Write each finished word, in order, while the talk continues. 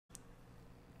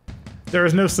There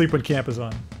is no sleep when camp is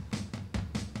on.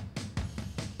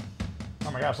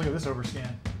 Oh my gosh, look at this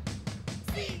overscan.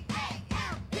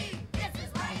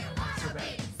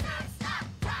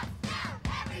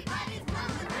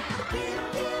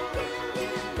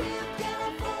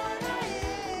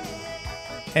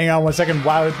 Hang on one second.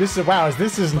 Wow, this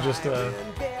isn't just a.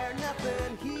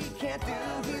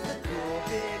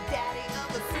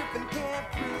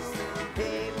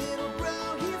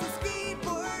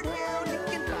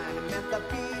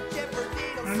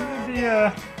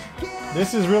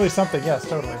 This is really something. Yes,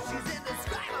 totally.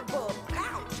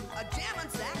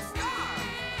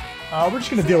 We're just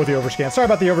gonna deal with the overscan. Sorry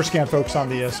about the overscan, folks, on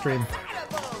the stream.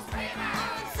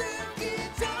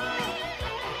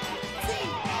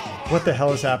 What the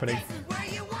hell is happening?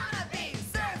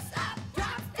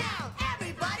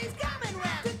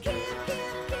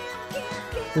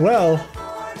 Well,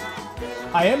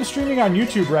 I am streaming on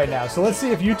YouTube right now, so let's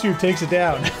see if YouTube takes it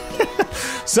down.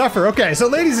 Suffer. Okay, so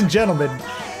ladies and gentlemen,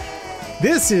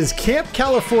 this is Camp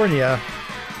California,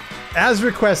 as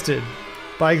requested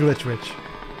by Glitchwitch,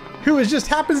 who just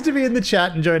happens to be in the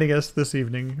chat and joining us this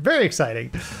evening. Very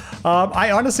exciting.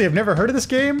 I honestly have never heard of this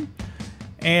game.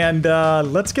 And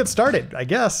let's get started, I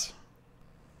guess.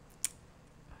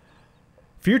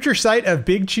 Future site of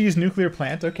Big Cheese nuclear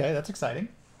plant. Okay, that's exciting.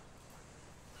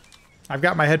 I've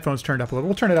got my headphones turned up a little.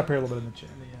 We'll turn it up here a little bit in the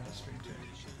stream too.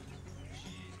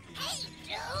 Hey,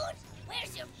 dude,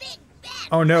 where's your big bad?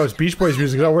 Oh no, it's Beach Boys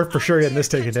music. Oh, we're for sure getting this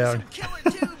taken down.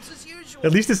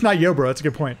 At least it's not Yo Bro. That's a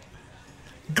good point.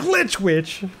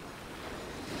 Glitchwitch.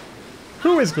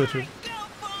 Who is Glitchwitch?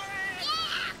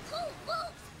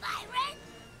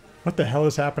 What the hell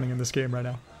is happening in this game right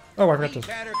now? Oh, I forgot to.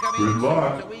 Good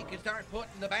luck.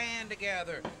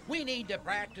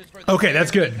 Okay,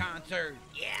 that's good.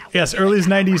 Yes, early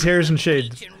 90s hairs and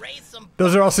shades.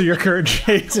 Those are also your current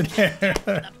shades and hair.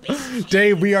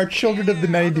 Dave, we are children of the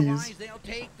 90s.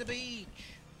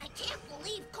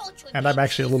 And I'm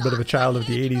actually a little bit of a child of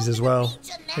the 80s as well.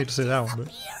 Hate to say that one,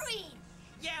 but.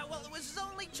 Yeah, well, it was his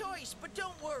only choice, but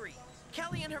don't worry.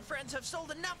 Kelly and her friends have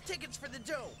sold enough tickets for the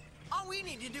dough. All we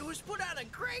need to do is put on a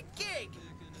great gig.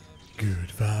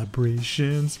 Good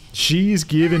vibrations. She's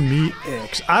giving me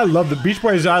X. I love the Beach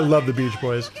Boys. I love the Beach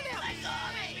Boys.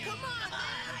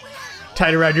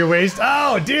 Tight around your waist.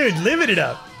 Oh, dude, living it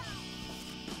up.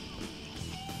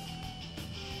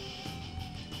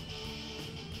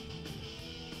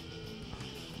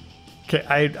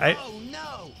 Okay, Oh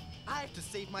no! I have to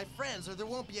save my friends, or there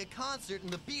won't be a concert, and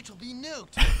the beach will be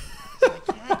nuked. I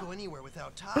can't go anywhere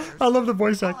without tires. I love the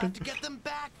voice acting. I'll have to get them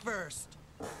back first.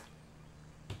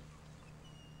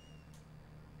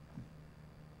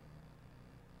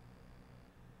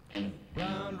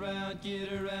 Round, round,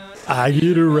 get around. I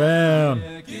get around.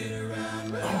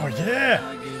 Oh yeah.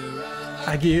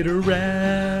 I get around.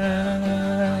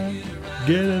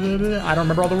 Get around. I don't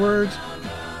remember all the words.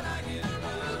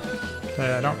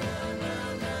 I don't.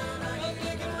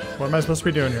 What am I supposed to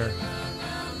be doing here?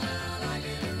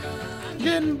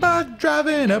 Getting bugged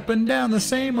driving up and down the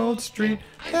same old street,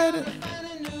 headed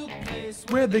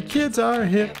where the kids are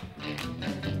hip.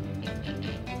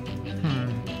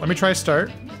 Let me try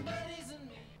start.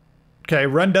 Okay,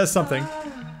 run does something.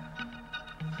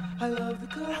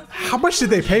 How much did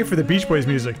they pay for the Beach Boys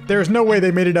music? There's no way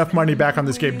they made enough money back on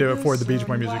this game to afford the Beach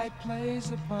Boys music.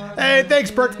 Hey, thanks,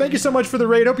 Burke. Thank you so much for the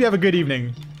raid. Hope you have a good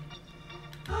evening.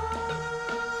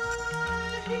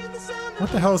 What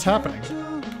the hell is happening?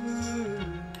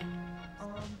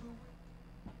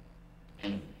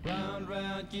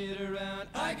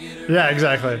 Yeah,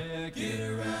 exactly.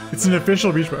 It's an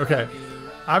official Beach Boy. Okay.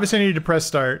 Obviously, I need to press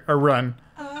start or run.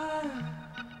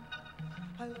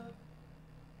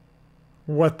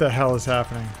 What the hell is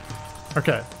happening?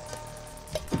 Okay.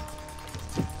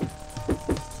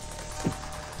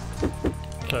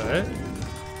 Okay.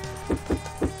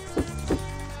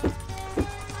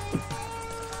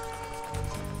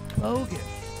 Bogus.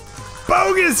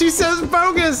 Bogus! He says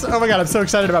bogus! Oh my god, I'm so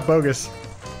excited about bogus.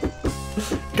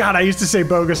 God, I used to say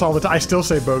bogus all the time. I still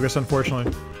say bogus,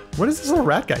 unfortunately. What is this little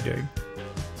rat guy doing?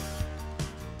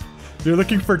 You're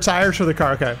looking for tires for the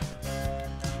car. Okay.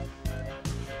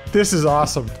 This is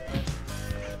awesome.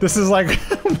 This is like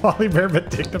Wally Bear but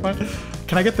dignified.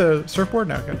 Can I get the surfboard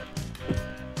now? Okay.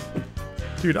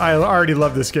 Dude, I already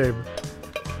love this game.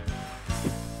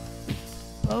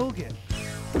 Bogus.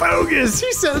 Bogus!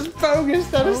 He says bogus!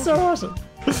 That is so awesome.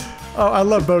 Oh, I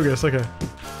love bogus. Okay.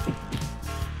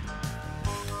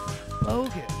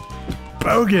 Bogus.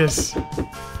 Bogus!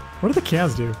 What do the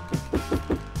cans do?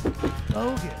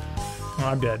 Bogus. Oh,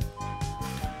 I'm dead.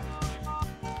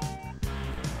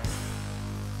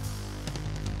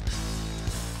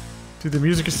 Dude, the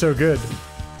music is so good.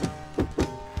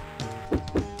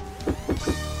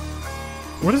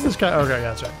 What is this guy? Okay,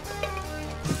 yeah, that's right.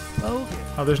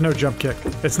 Oh, there's no jump kick.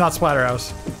 It's not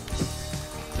Splatterhouse.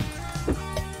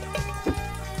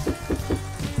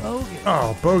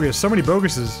 Oh, bogus. So many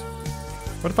boguses.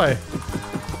 What if I...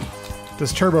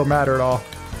 Does turbo matter at all?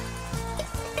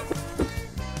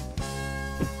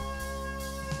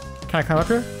 Can I climb up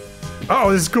here?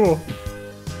 Oh, this is cool.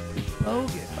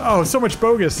 Oh, so much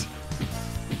bogus.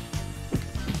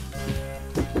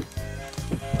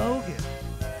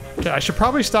 Okay, I should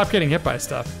probably stop getting hit by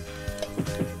stuff.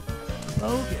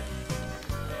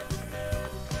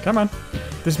 Come on.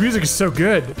 This music is so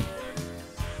good.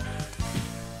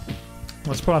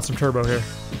 Let's put on some turbo here.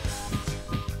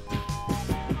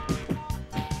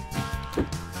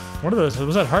 What are those? What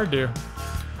does that heart do?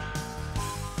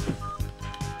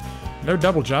 No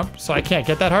double jump, so I can't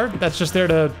get that heart? That's just there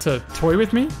to toy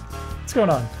with me? What's going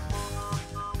on?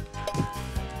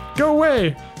 Go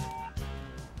away!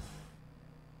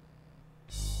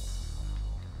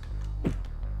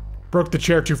 Broke the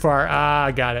chair too far. Ah,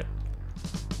 I got it.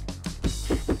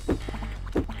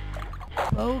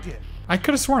 I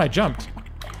could have sworn I jumped.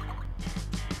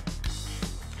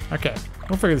 Okay,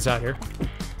 we'll figure this out here.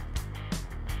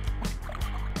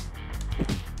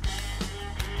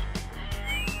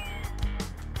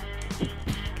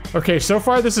 Okay, so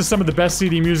far this is some of the best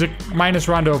CD music, minus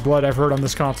Rondo of Blood, I've heard on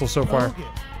this console so far.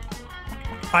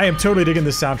 I am totally digging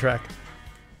this soundtrack.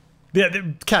 Yeah,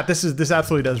 Cat, this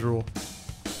absolutely does rule.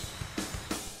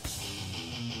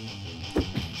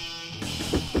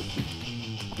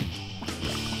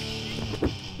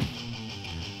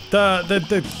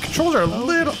 The controls are a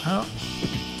little... Oh,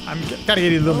 gotta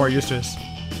get a little more used to this.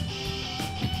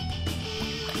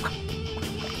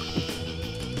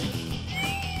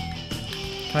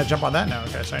 Can I jump on that? No,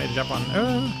 okay, so I need to jump on...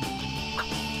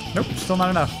 Nope, still not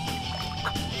enough.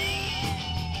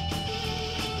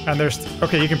 And there's...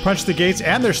 Okay, you can punch the gates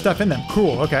and there's stuff in them.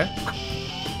 Cool, okay.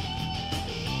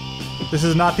 This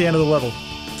is not the end of the level.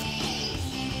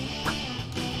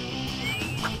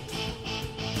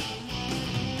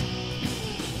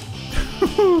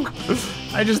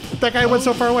 That guy went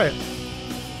so far away.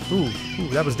 Ooh,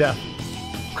 that was death.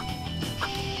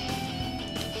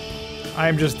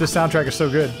 This soundtrack is so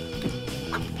good.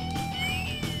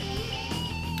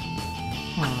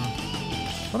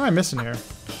 What am I missing here?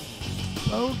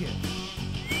 Oh.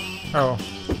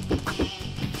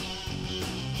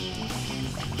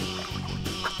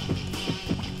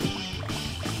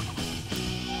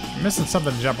 I'm missing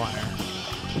something to jump on here.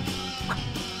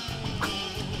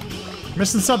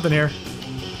 Missing something here.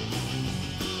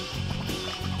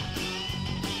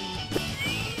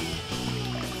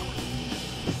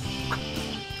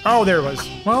 Oh, there it was.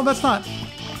 Well, that's not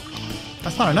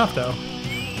enough, though.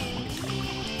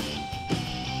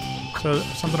 So,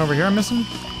 something over here I'm missing?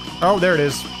 Oh, there it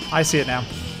is. I see it now.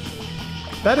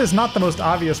 That is not the most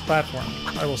obvious platform,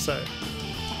 I will say.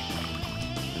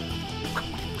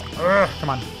 Ugh,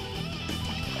 come on.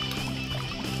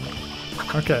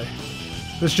 Okay.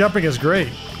 This jumping is great.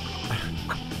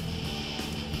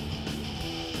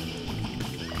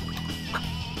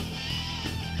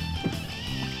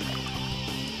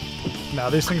 Now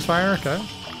these things fire? Okay.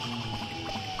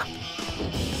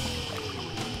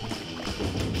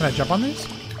 Can I jump on these?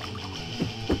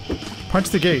 Punch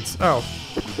the gates. Oh.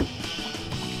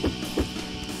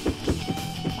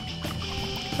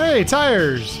 Hey,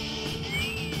 tires!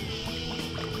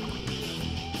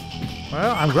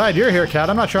 Well, I'm glad you're here, Cat.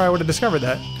 I'm not sure I would have discovered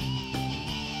that.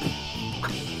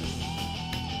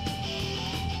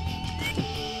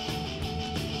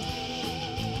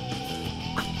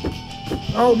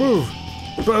 Oh, move!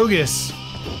 Bogus!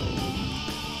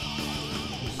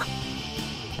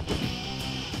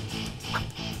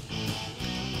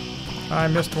 I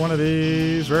missed one of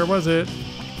these. Where was it?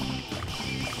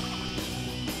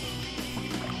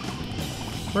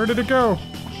 Where did it go?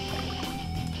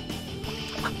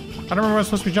 I don't remember what I'm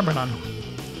supposed to be jumping on.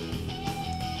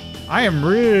 I am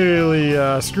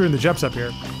really screwing the jumps up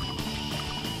here.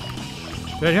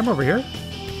 Did I jump over here?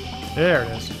 There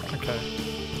it is. Okay.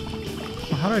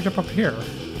 Well, how do I jump up here?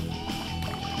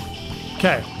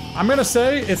 Okay. I'm gonna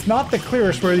say it's not the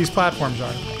clearest where these platforms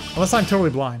are. Unless I'm totally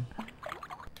blind.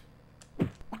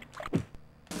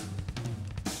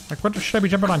 Like, what should I be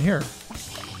jumping on here?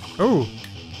 Ooh.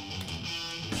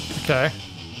 Okay.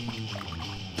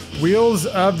 Wheels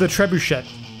of the Trebuchet.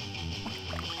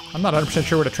 I'm not 100%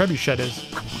 sure what a Trebuchet is.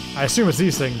 I assume it's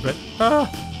these things, but...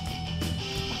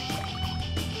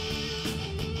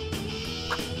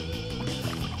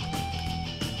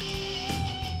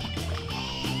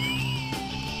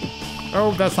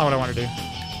 Oh, that's not what I want to do.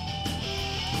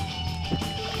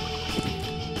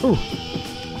 Ooh.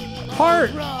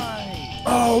 Heart! Right.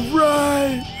 All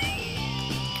right!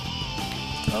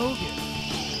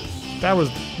 Okay. That was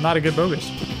not a good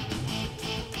bogus.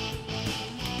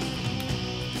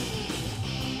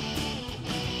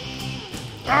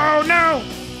 Oh no!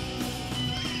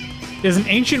 Is an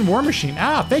ancient war machine.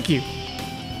 Ah, thank you.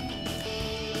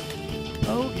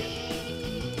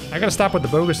 Okay. I gotta stop with the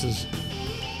boguses.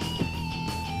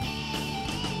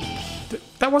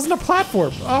 That wasn't a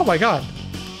platform. Oh my god.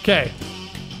 Okay.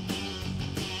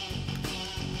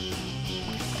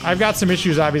 I've got some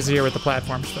issues obviously here with the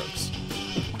platforms, folks.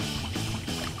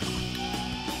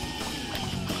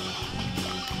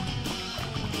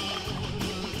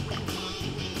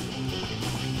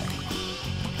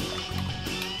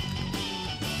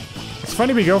 It's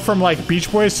funny we go from like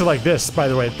Beach Boys to like this, by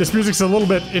the way. This music's a little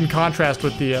bit in contrast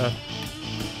with the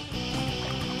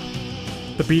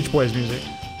Beach Boys music.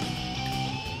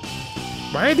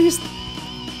 Why are these?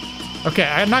 Okay,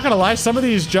 I'm not gonna lie, some of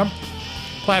these jump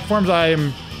platforms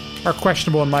are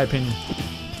questionable in my opinion.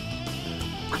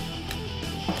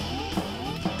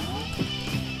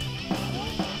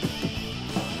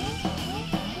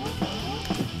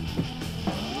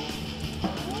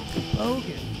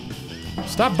 Okay.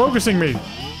 Stop bogusing me.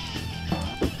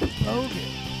 Okay.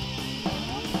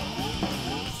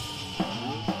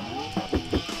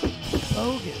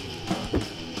 Okay.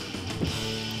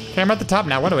 Okay, I'm at the top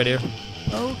now. What do I do?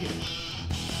 Okay.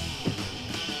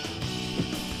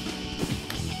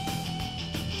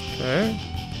 Okay.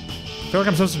 I feel like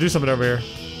I'm supposed to do something over here.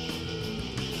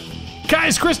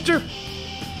 Guys, Krister!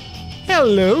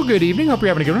 Hello, good evening. Hope you're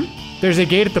having a good one. There's a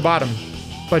gate at the bottom,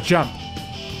 but jump.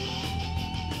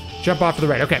 Jump off to the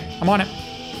right. Okay, I'm on it.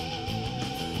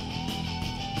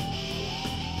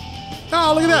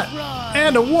 Oh, look at that. Right.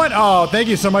 And a one. Oh, thank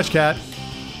you so much, Cat.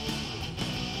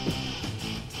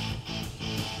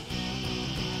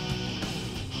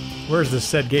 Where's this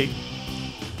said gate?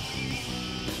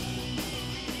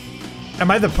 Am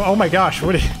I the... Oh my gosh,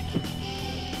 what...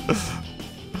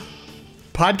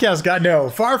 Podcast god?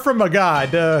 No, far from a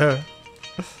god.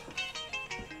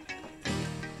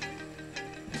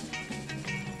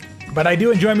 But I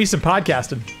do enjoy me some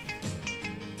podcasting.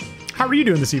 How are you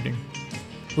doing this evening?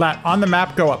 On the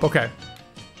map, go up. Okay.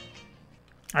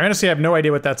 I'm gonna say I have no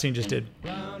idea what that scene just did.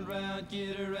 Round, round,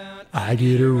 get around. I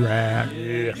get around.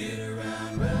 Yeah.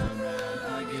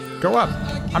 Go up.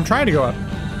 I'm trying to go up.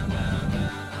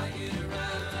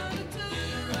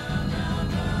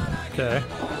 Okay.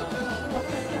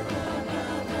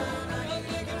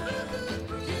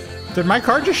 Did my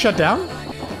car just shut down?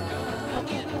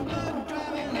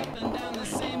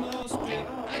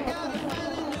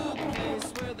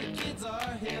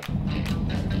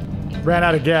 Ran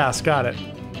out of gas. Got it.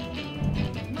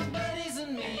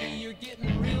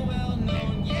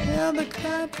 Yeah, the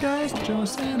cat guys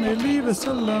just and they leave us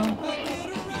alone.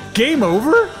 Game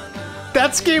over?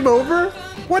 That's game over?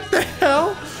 What the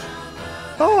hell?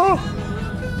 Oh.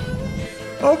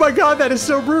 Oh my god, that is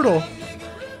so brutal.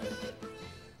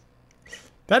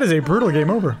 That is a brutal game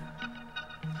over.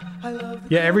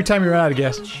 Yeah, every time you run out of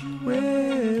gas.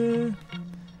 Where?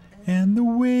 And the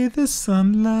way the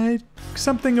sunlight,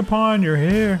 something upon your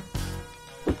hair.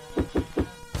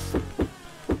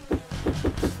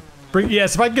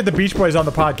 Yes, if I could get the Beach Boys on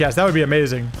the podcast, that would be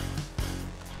amazing.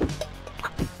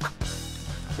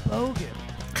 Okay.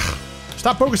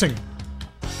 Stop focusing.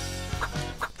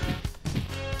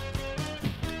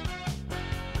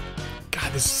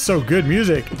 God, this is so good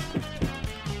music.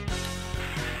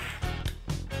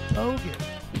 Okay.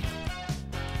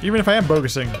 Even if I am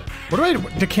bogusing. What do I do?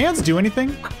 Do cans do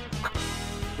anything?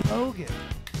 Okay.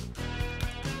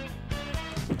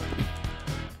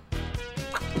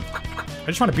 I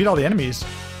just want to beat all the enemies.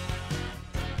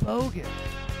 Okay.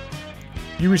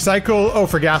 You recycle... Oh,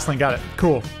 for gasoline. Got it.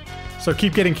 Cool. So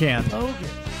keep getting cans. Okay.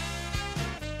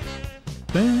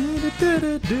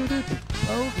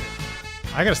 Okay.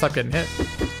 I gotta stop getting hit.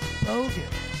 Okay.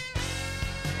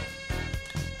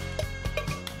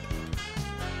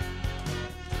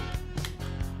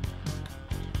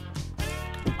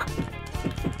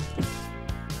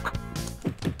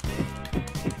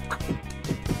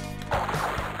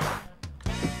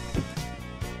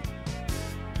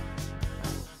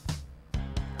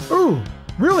 Ooh,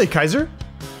 really, Kaiser?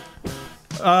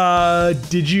 Where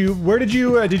did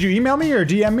you email me or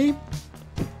DM me?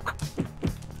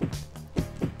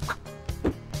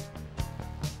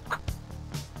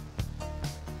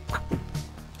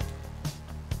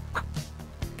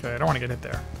 Okay, I don't want to get hit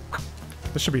there.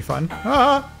 This should be fun.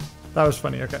 Ah, that was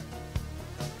funny, okay.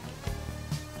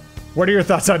 What are your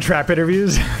thoughts on trap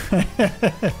interviews?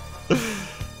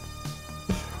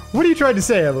 What are you trying to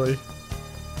say, Emily?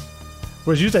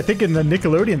 Was used, I think, in the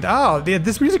Nickelodeon. Oh, yeah,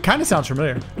 this music kind of sounds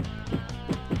familiar.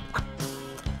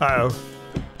 Uh-oh.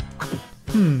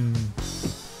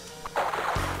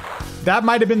 That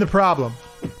might have been the problem.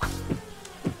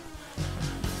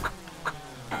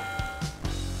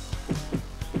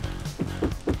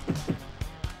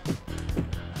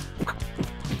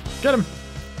 Get him.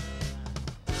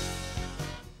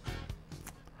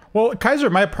 Well, Kaiser,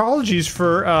 my apologies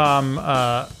for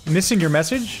missing your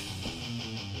message.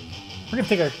 We're gonna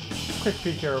take a quick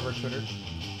peek here over Twitter.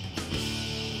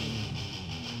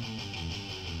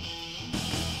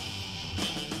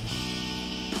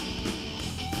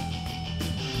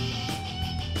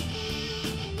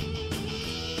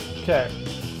 Okay.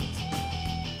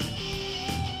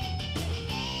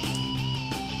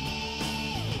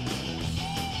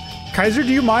 Kaiser,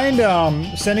 do you mind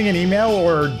sending an email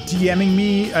or DMing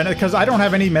me? Because I don't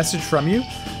have any message from you.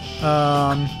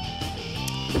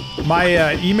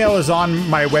 My email is on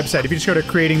my website. If you just go to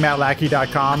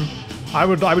creatingmattlackey.com, I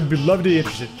would love to be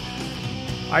interested.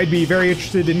 I'd be very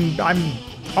interested in. I'm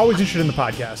always interested in the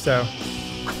podcast. So,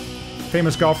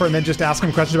 famous golfer, and then just ask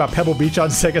him questions about Pebble Beach on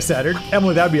Sega Saturn.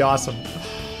 Emily, that'd be awesome.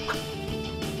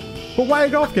 But why a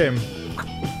golf game?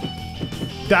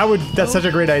 That's such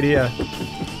a great idea.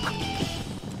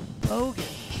 Bogan.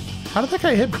 How did that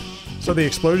guy hit me? So the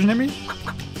explosion hit me?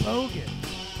 Bogan.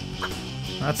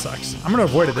 That sucks. I'm gonna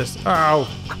avoid this. Oh.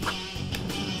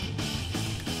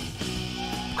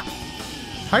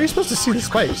 How are you supposed to see the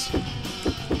spikes?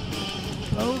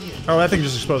 Bogan. Oh, that thing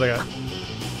just exploded. I got it.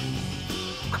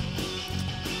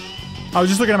 I was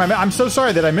just looking at my map. I'm so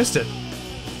sorry that I missed it.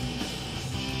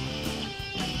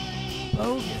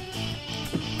 Bogan.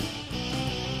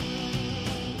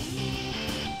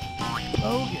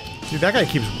 Bogan. Dude, that guy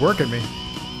keeps working me.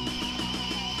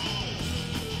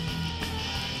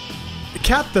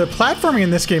 Cat, the platforming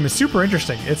in this game is super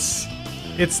interesting. It's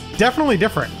definitely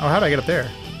different. Oh, how did I get up there?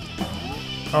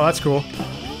 Oh, that's cool.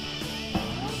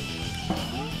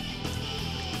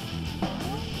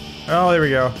 Oh, there we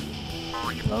go.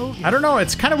 Bogan. I don't know,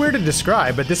 it's kind of weird to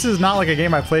describe, but this is not like a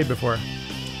game I've played before.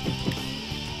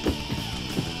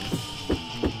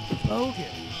 Bogan.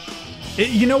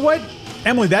 You know what?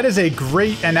 Emily, that is a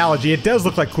great analogy. It does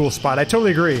look like Cool Spot. I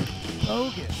totally agree.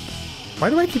 Bogan. Why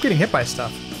do I keep getting hit by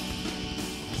stuff?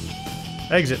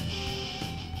 Exit.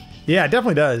 Yeah, it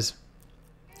definitely does.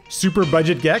 Super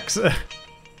budget Gex.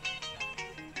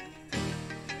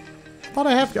 Thought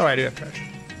I have. Oh, I do have trash.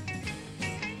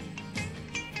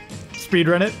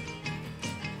 Speedrun it.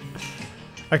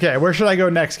 Okay, where should I go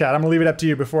next, Kat? I'm gonna leave it up to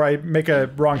you before I make a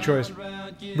wrong choice.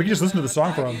 We can just listen to the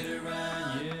song for him.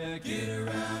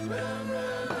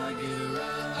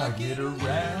 I get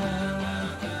around.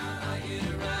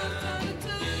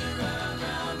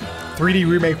 3D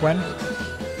remake when?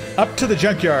 Up to the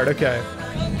junkyard, okay.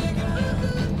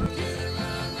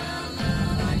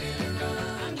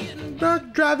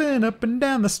 Truck driving up and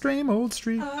down the same old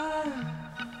street.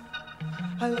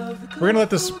 We're gonna let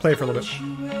this play for a little bit.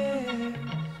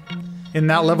 In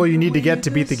that level you need to get to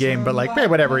beat the game, but like, hey,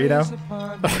 whatever, you know?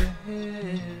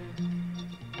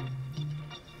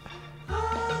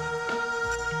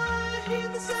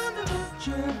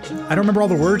 I don't remember all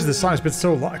the words of this song. It's been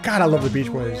so long. God, I love the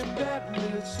Beach Boys.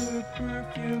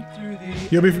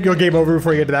 You'll game over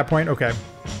before you get to that point? Okay.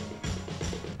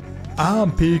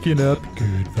 I'm picking up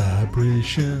good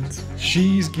vibrations.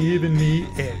 She's giving me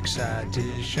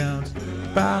excitations.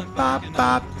 Bop, bop,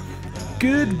 bop.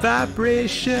 Good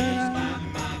vibration.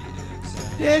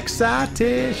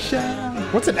 Excitation.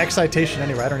 What's an excitation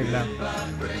anyway? I don't even know.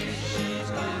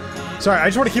 Sorry, I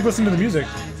just want to keep listening to the music.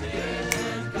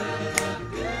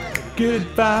 Good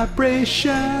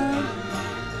vibration.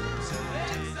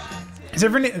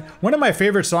 One of my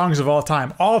favorite songs of all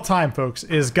time, folks,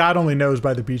 is God Only Knows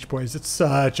by the Beach Boys. It's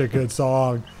such a good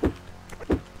song.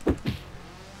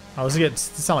 Oh, this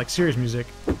sound like serious music.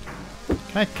 Can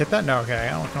I hit that? No, okay,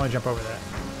 I can only jump over that.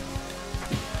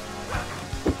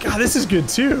 God, this is good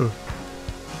too.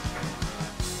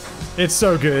 It's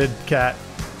so good, Cat.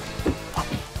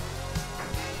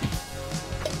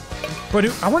 But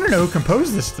I want to know who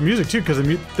composed the music too, because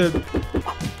the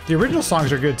original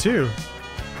songs are good too.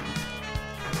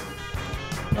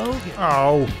 Bogan.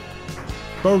 Oh,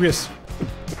 bogus.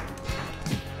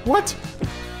 What?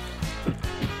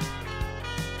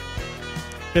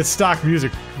 It's stock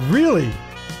music. Really?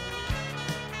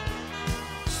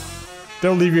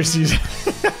 Don't leave your season.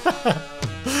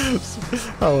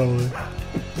 How lovely.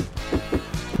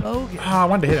 Bogan. Oh, I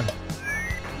wanted to hit him.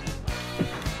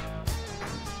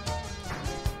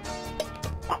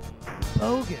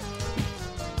 Bogus.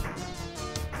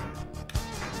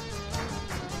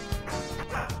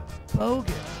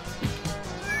 Bogus.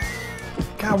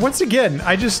 God, once again,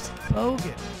 I just... Bogus.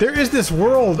 There is this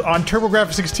world on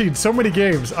TurboGrafx-16, so many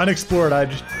games unexplored. I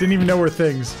just didn't even know were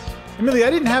things. Admittedly, I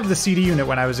didn't have the CD unit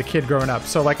when I was a kid growing up,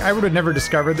 so like I would have never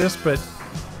discovered this, but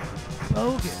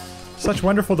Bogus. such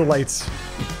wonderful delights.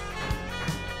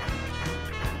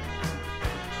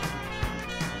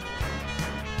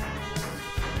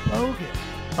 Bogus.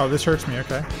 Oh, this hurts me,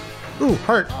 okay. Ooh,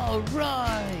 heart. All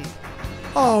right.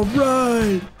 All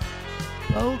right.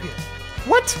 Bogus.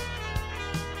 What?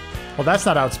 Well, that's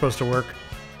not how it's supposed to work.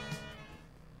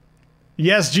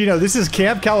 Yes, Gino, this is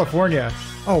Camp California.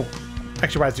 Oh,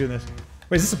 actually, why is it doing this?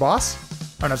 Wait, is this a boss?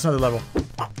 Oh, no, it's another level.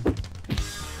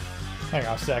 Hang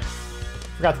on a sec.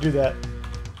 Forgot to do that.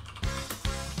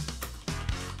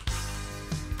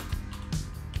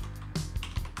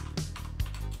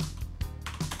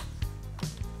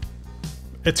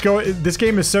 This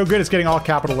game is so good, it's getting all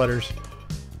capital letters.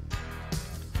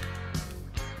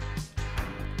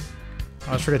 I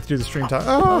always forget to do the stream talk.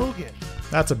 Oh, Bogus.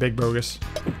 that's a big bogus.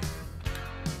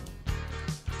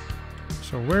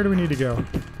 So where do we need to go?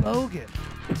 Bogus.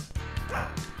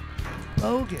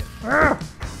 Bogus. Ah!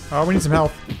 Oh, we need some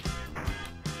health.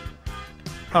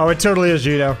 Oh, it totally is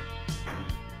Gino.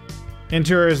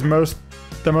 Interior is the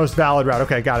most valid route.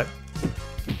 Okay, got it.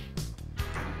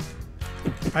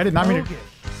 I did not mean to... Bogus.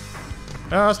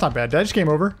 Oh, that's not bad. Did I just game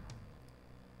over?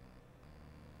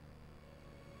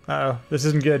 Uh-oh. This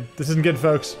isn't good. This isn't good,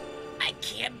 folks. I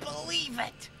can't believe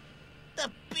it. The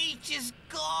beach is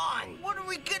gone. What are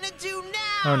we gonna do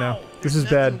now? Oh, no. This is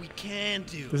Nothing bad. we can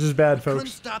do. This is bad, Couldn't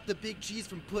folks. stop the Big Cheese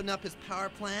from putting up his power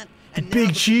plant, and now Big the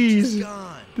beach Cheese. is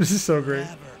gone. This is so great.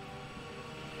 Forever.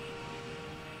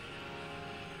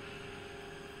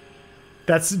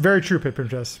 That's very true, Pit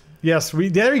Princess. Yes,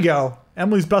 there we go.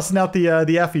 Emily's busting out the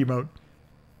F emote.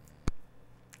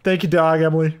 Thank you, dog,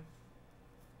 Emily.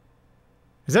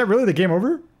 Is that really the game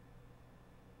over?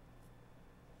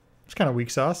 It's kind of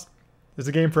weak sauce. Is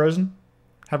the game frozen?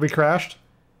 Have we crashed?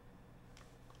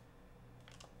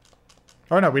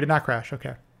 Oh no, we did not crash.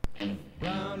 Okay.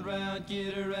 Round, round,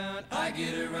 get around, I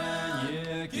get around,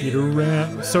 yeah, Get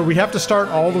around. So we have to start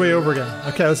all the way over again.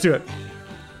 Okay, let's do it.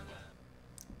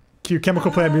 Cue chemical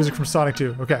plant music from Sonic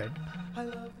 2. Okay.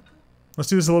 Let's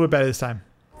do this a little bit better this time.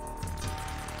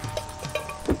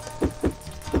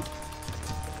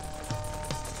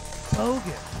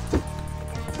 Bogus.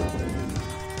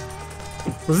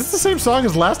 Was this the same song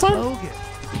as last time? Bogus.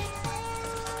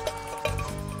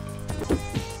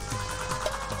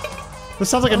 This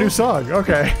sounds like a new song.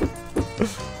 Okay.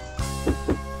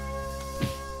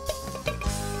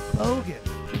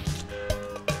 Bogus.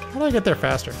 How do I get there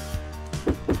faster?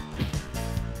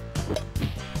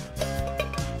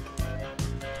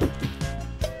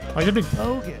 Like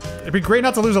Bogus. it'd be great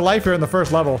not to lose a life here in the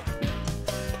first level.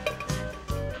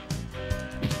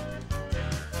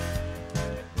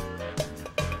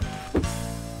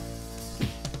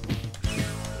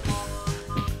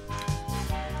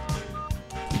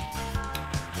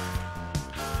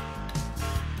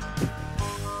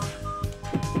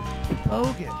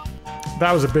 Bogus.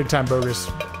 That was a big time bogus.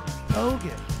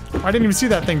 Bogus. I didn't even see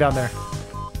that thing down there.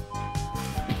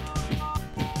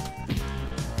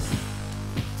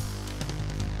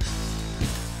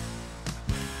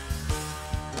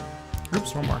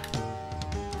 Oops, one more.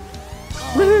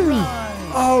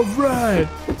 All right.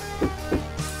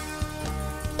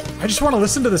 I just want to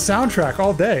listen to the soundtrack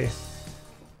all day.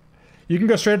 You can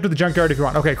go straight up to the junkyard if you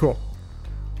want. Okay, cool.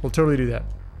 We'll totally do that.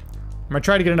 I'm gonna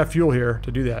try to get enough fuel here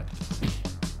to do that.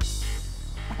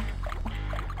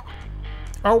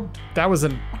 Oh, that was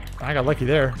an... I got lucky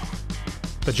there.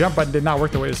 The jump button did not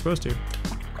work the way it was supposed to.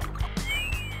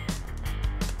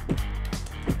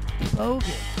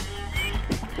 Bogus.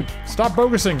 Stop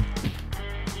bogusing.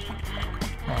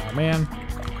 Oh man.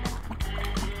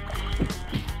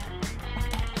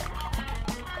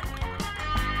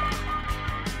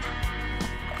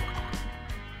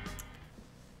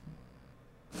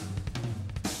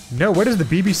 No, what is the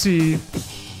BBC?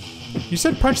 You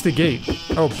said punch the gate.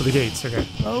 Oh, for the gates, okay.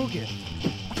 Bogus.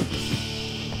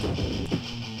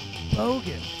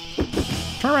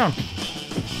 Bogus. Turn around.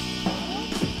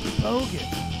 Bogus.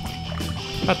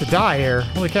 About to die here.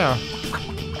 Holy cow.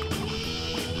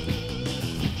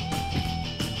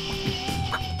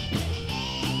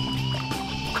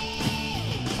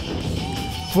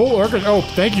 Full orchestra. Oh,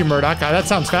 thank you, Murdoch. That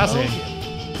sounds fascinating.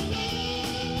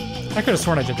 Bogus. I could have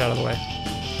sworn I jumped out of the way.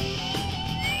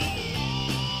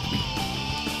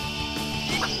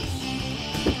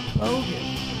 Bogus.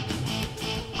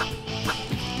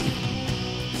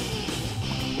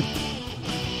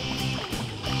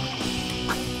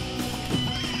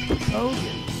 Bogus.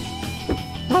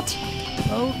 What?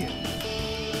 Bogus.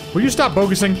 Will you stop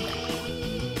bogusing?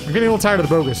 I'm getting a little tired of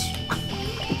the bogus.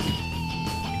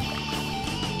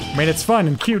 I mean, it's fun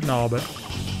and cute and all, but...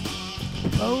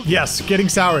 Bogus. Yes, getting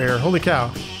sour here. Holy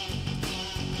cow.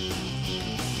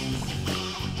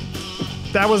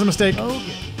 That was a mistake.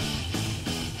 Bogus.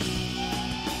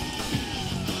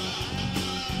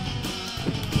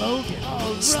 Bogus.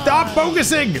 All right. Stop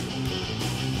focusing!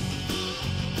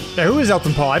 Yeah, who is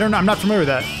Elton Paul? I don't know. I'm not familiar with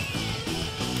that.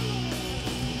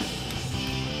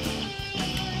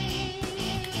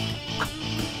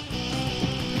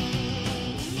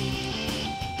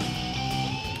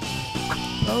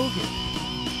 Bogus.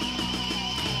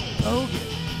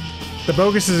 Bogus. The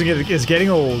bogus is getting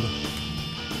old.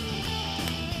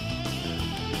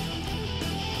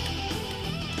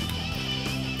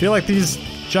 Feel like these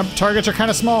jump targets are kind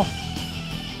of small.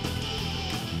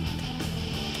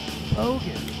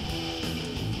 Bogus.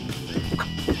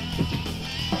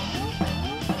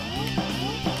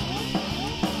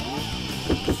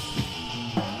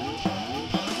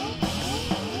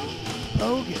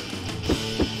 Bogus.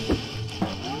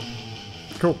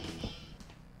 Cool.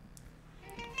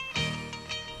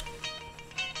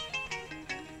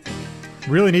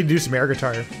 Really need to do some air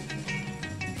guitar.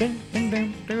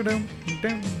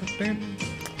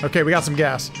 Okay, we got some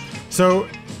gas. So,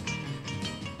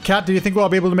 Kat, do you think we'll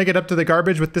be able to make it up to the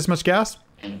garbage with this much gas?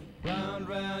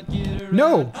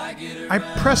 No! I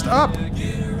pressed up!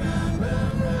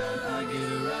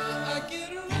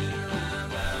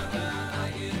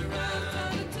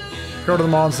 Go to the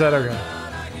mall instead? Okay.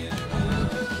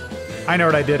 I know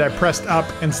what I did. I pressed up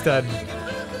instead.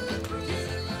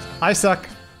 I suck.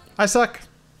 I suck.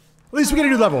 At least we get a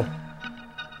new level.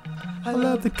 I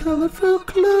love the colorful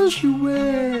clothes you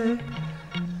wear.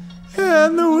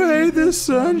 And the way the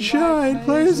sunshine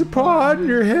plays upon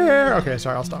your hair. Okay,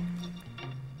 sorry, I'll stop.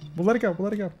 We'll let it go. We'll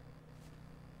let it go.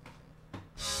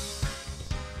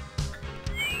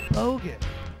 Bogus.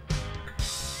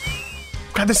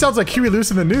 God, this sounds like Huey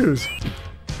Lewis in the news.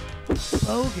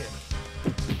 Bogus.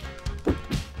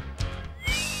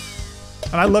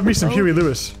 And I love me some Huey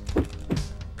Lewis.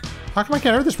 How come I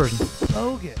can't hear this person?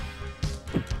 Bogus.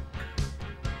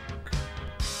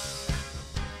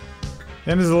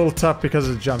 And it's a little tough because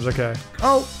of the jumps. Okay.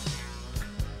 Oh!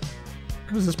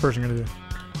 What is this person gonna do?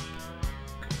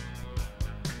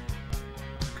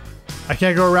 I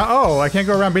can't go around. Oh, I can't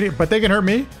go around beating. But they can hurt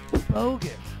me?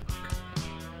 Bogus.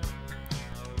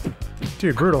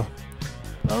 Dude, brutal.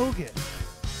 Bogus.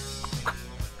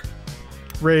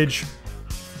 Rage.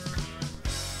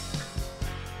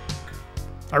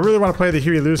 I really want to play the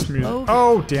Huey Lewis music. Okay.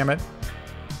 Oh, damn it.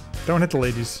 Don't hit the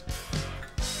ladies.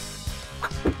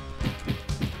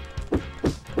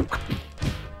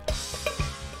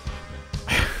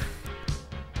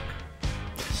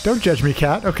 Don't judge me,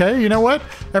 Kat, okay? You know what?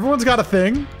 Everyone's got a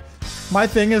thing. My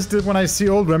thing is that when I see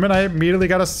old women, I immediately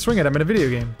gotta swing at them in a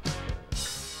video game.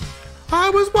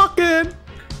 I was walking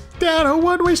down a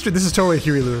one-way street. This is totally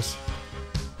Huey Lewis.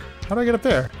 How do I get up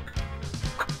there?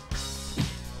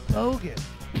 Bogus.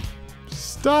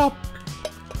 Stop.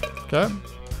 Okay.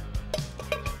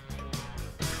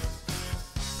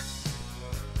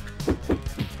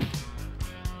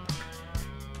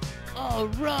 All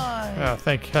right. Oh,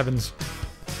 thank heavens.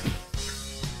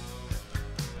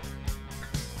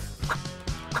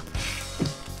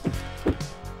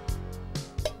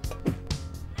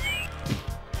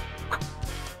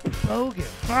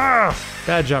 Bogus. Ah,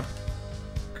 bad jump.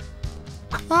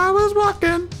 I was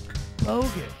walking.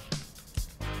 Bogus.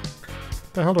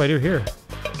 What the hell do I do here?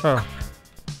 Oh.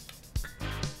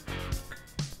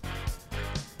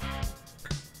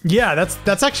 Yeah,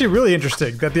 that's actually really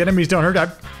interesting that the enemies don't hurt.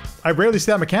 I rarely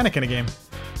see that mechanic in a game.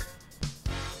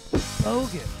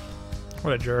 Bogus.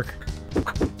 What a jerk.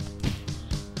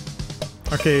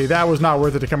 Okay, that was not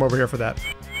worth it to come over here for that.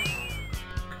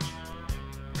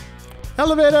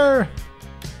 Elevator!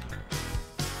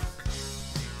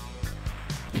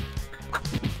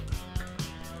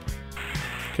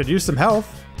 Could use some health.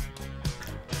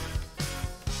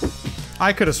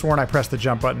 I could have sworn I pressed the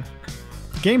jump button.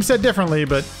 Game said differently,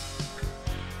 but...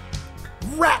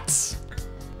 Rats!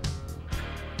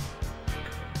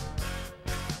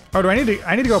 Oh, do I need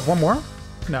to go up one more?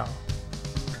 No.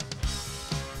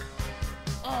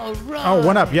 All right. Oh,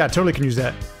 one up. Yeah, totally can use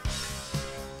that.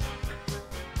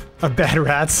 Of bad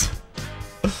rats.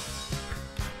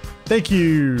 Thank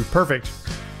you. Perfect.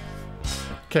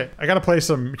 Okay, I gotta play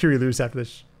some Huey Lewis after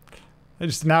this.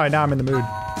 Now I'm in the mood.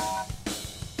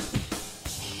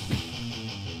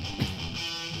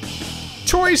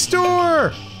 Toy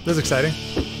store! This is exciting.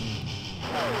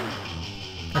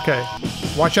 Okay.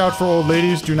 Watch out for old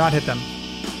ladies. Do not hit them.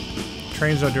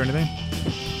 Trains don't do anything.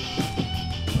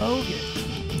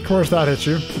 Bogus. Of course that hits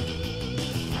you.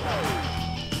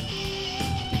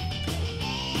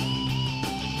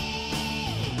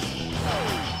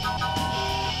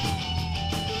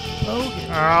 Bogus.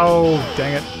 Oh,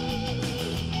 dang it.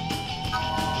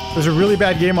 There's a really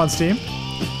bad game on Steam.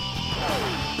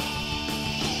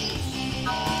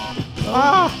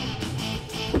 Ah!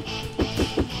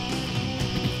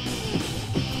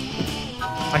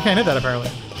 I can't hit that apparently.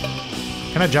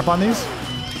 Can I jump on these?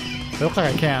 They look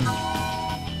like I can.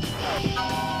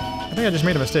 I think I just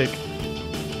made a mistake.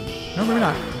 No, maybe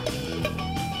not.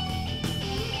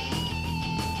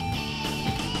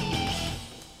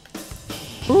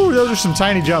 Ooh, those are some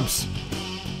tiny jumps.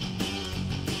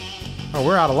 Oh,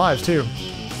 we're out of lives too.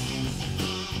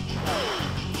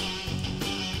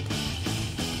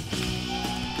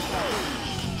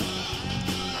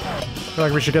 I feel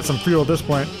like we should get some fuel at this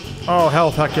point. Oh,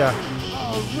 health, heck yeah.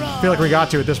 I feel like we got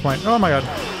to at this point. Oh my god.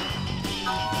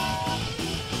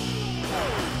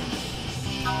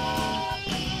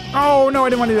 Oh no, I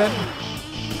didn't want to do that.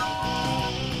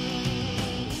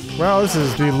 Well, this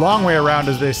is the long way around,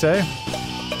 as they say.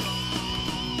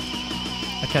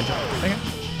 I can't jump. Dang it.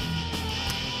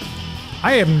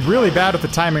 I am really bad with the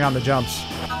timing on the jumps.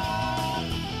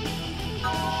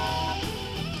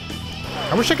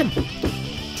 I wish I could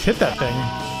hit that thing.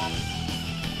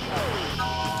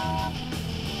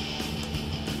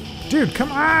 Dude,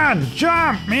 come on!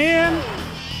 Jump, man!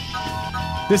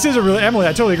 This is a really... Emily,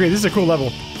 I totally agree. This is a cool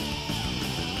level.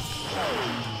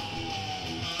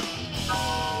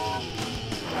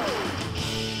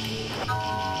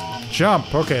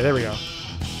 Jump. Okay, there we go.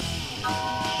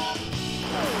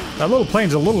 That little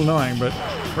plane's a little annoying, but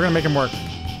we're gonna make him work.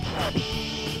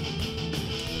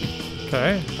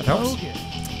 Okay, that helps.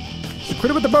 So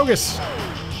quit it with the bogus!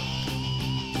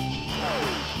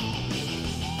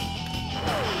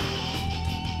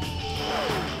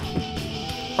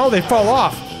 Oh, they fall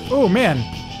off! Oh, man.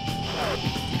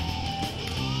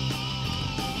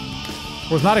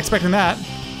 Was not expecting that.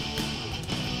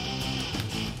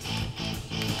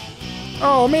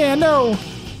 Oh, man, no!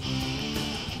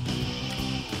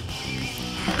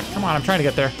 Come on, I'm trying to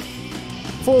get there.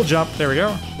 Full jump. There we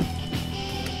go.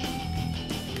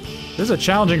 This is a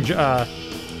challenging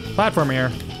platform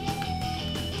here.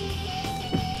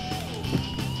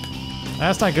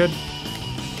 That's not good.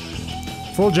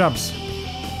 Full jumps.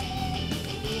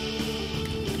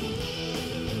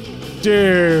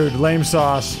 Dude, lame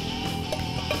sauce.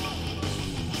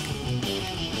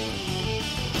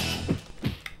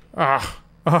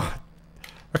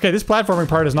 Okay, this platforming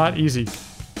part is not easy.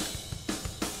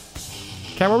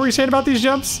 Cat, what were you saying about these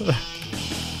jumps?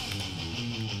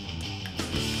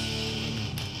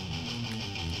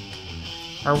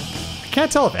 I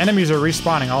can't tell if enemies are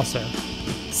respawning also.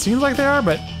 Seems like they are,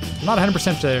 but I'm not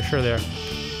 100% sure they are.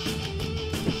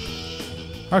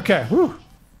 Okay, whew.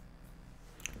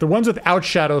 The ones without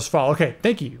shadows fall. Okay,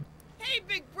 thank you. Hey,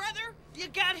 big brother! You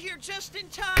got here just in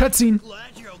time! Cutscene.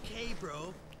 Glad you're okay,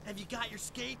 bro. Have you got your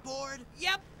skateboard?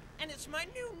 Yep, and it's my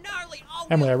new gnarly all-wheel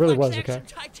Emily, I really was, flex okay?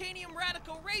 action titanium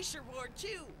radical racer board,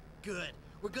 too! Good.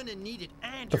 We're gonna need it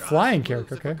and The your flying awesome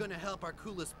character, moves if okay. We're gonna help our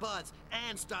coolest buds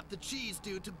and stop the cheese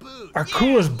dude to boot. Our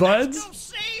coolest buds? Let's go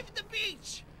save the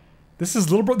beach! This is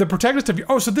little bro, the protagonist of.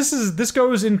 Oh, so this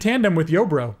goes in tandem with Yo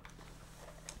Bro.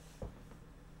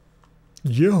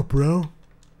 Yo, bro.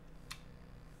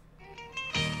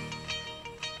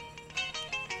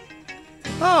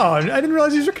 Oh, I didn't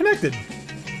realize these were connected.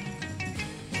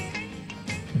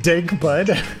 Dank Bud?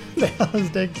 The hell is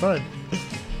Dank Bud?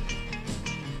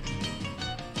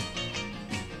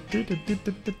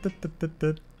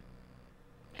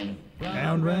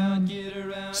 Round, round.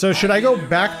 So should I go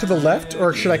back to the left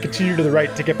or should I continue to the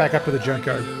right to get back up to the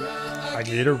junkyard? I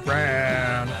get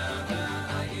around.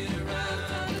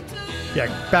 Yeah,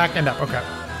 back and up. Okay.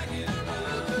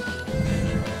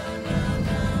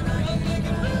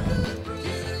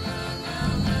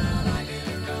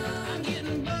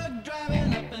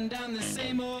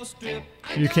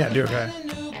 You can't do it, okay.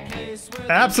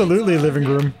 Absolutely, living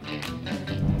room.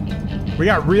 We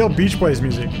got real Beach Boys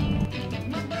music.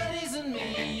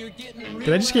 Did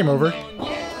I just game over?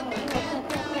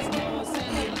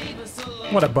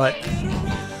 What a butt.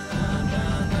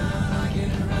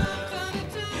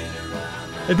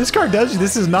 If this car does,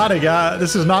 this is not a guy.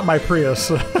 This is not my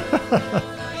Prius.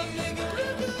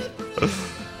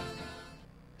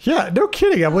 Yeah, no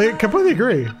kidding. I completely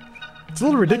agree. It's a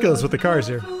little ridiculous with the cars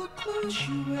here.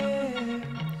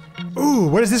 Ooh,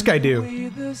 what does this guy do?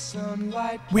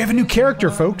 We have a new character,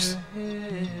 folks.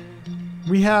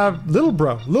 We have Little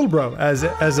Bro, as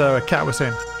Kat was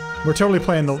saying. We're totally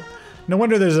playing the... No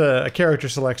wonder there's a character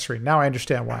select screen. Now I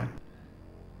understand why.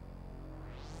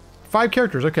 5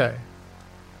 characters, okay.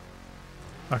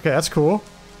 Okay, that's cool.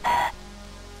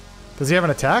 Does he have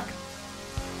an attack?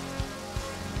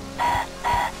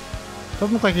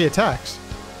 Doesn't look like he attacks.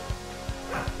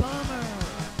 Bummer.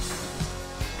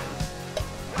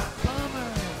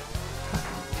 Bummer.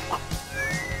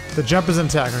 The jump is an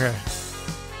attack, okay.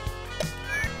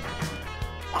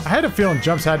 I had a feeling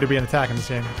jumps had to be an attack in this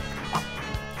game.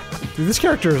 Dude, this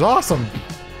character is awesome.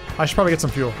 I should probably get some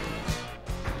fuel.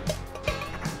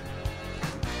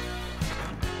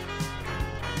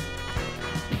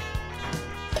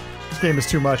 This game is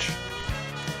too much.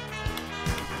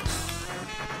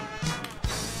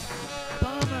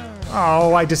 Bummer.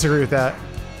 Oh, I disagree with that.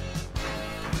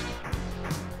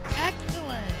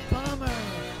 Excellent. Bummer.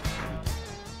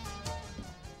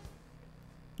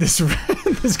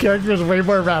 This character is way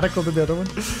more radical than the other one.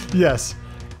 Yes.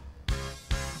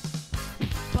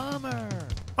 Bummer.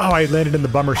 Oh, I landed in the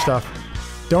bummer stuff.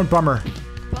 Don't bummer.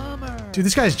 Bummer. Dude,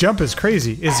 this guy's jump is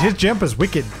crazy. His jump is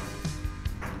wicked.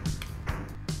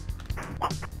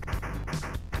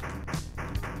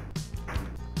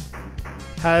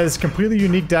 Has completely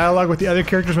unique dialogue with the other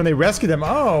characters when they rescue them.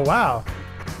 Oh, wow.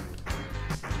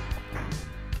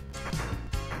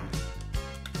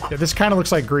 Yeah, this kind of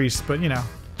looks like Grease, but you know.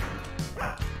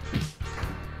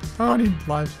 Oh, I need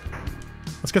lives.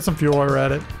 Let's get some fuel while we're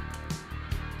at it.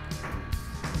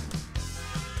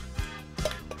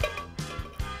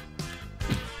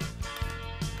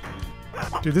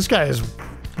 Dude, this guy is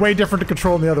way different to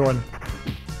control than the other one.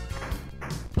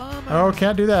 Bummer. Oh,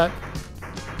 can't do that.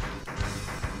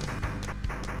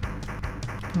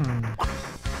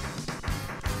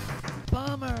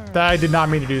 Bummer. I did not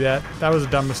mean to do that. That was a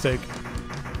dumb mistake.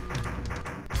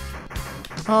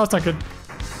 Oh, that's not good.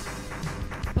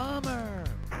 Bummer.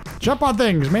 Jump on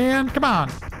things, man. Come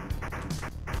on.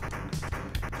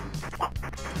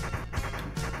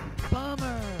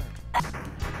 Bummer.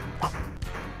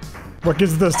 What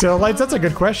gives it those tail lights? That's a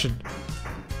good question.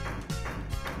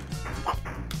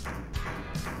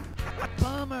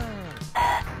 Bummer.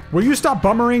 Will you stop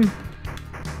bummering?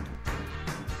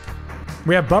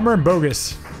 We have bummer and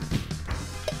bogus.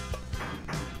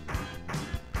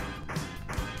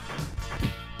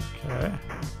 Okay.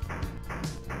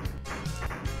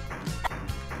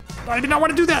 I did not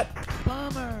want to do that.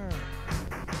 Bummer.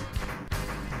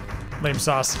 Lame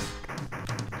sauce.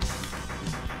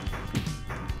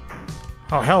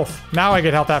 Oh, health. Now I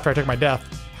get health after I took my death.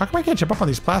 How come I can't jump up on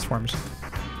these platforms?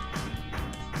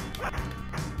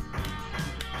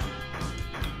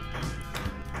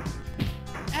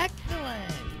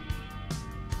 Excellent.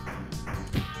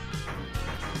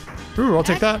 Ooh, I'll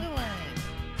take that. Excellent.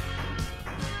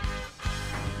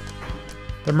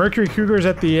 The Mercury Cougars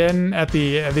at the end of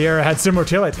the era had similar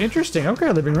taillights. Interesting. Okay,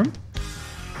 living room.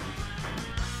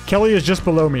 Kelly is just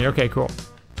below me. Okay, cool.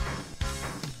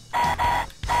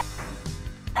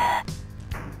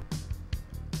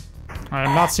 I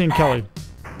am not seeing Kelly.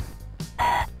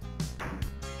 I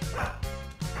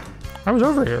was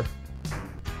over here.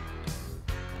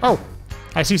 Oh,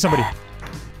 I see somebody.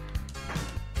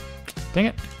 Dang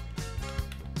it.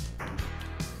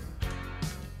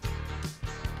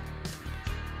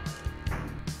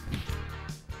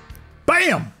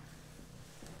 Bam!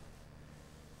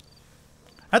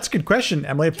 That's a good question,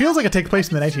 Emily. It feels like it takes place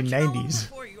in the 1990s.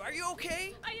 For you. Are you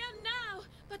okay? I am now,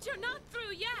 but you're not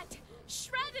through yet.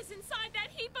 Shred is inside that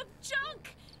heap of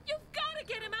junk. You've got to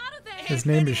get him out of there. His If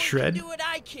name is anyone Shred? Can do what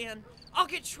I can. I'll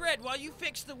get Shred while you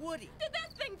fix the Woody. Did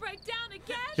that thing break down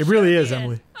again? It really is, did.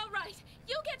 Emily. All right,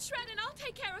 you get Shred and I'll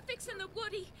take care of fixing the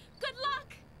Woody. Good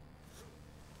luck.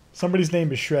 Somebody's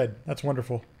name is Shred. That's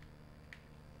wonderful.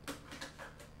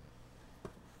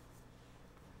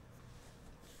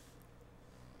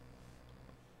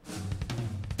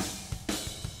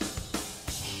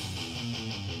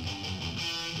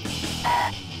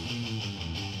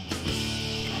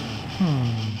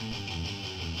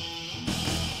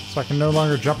 So I can no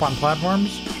longer jump on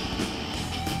platforms?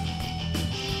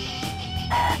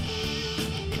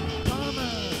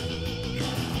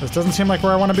 This doesn't seem like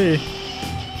where I want to be.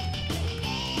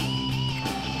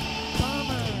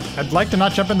 I'd like to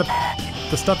not jump in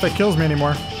the stuff that kills me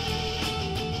anymore.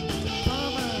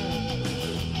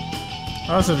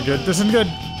 Oh, this isn't good. This isn't good.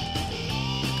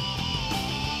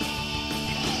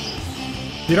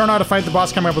 You don't know how to fight the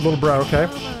boss coming up with little bro, okay?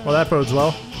 Well, that bodes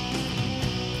well.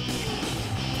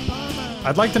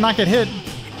 I'd like to not get hit.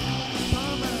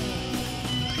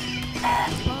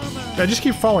 I just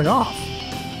keep falling off.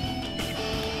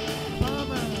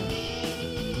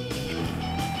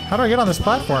 How do I get on this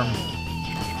platform?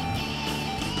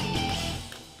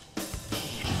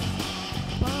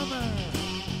 Bummer.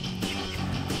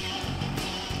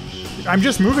 I'm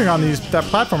just moving on that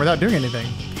platform without doing anything.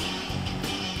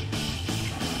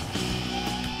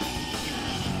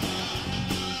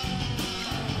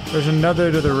 There's another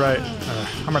to the right.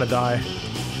 I'm gonna die.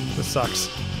 This sucks.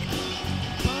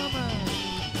 Bummer.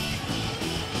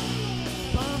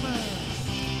 Bummer.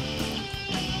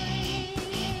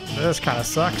 This kind of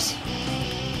sucks.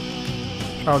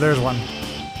 Oh, there's one.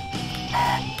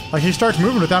 Like, he starts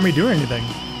moving without me doing anything.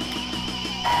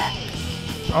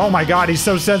 Oh my god, he's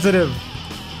so sensitive.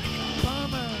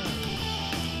 Bummer.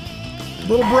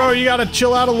 Little bro, you gotta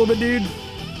chill out a little bit, dude.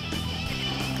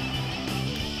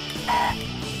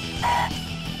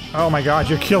 Oh my god,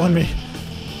 you're killing me.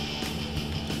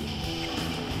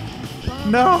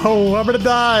 No, I'm gonna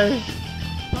die.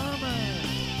 Bummer.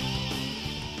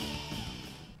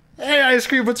 Hey, Ice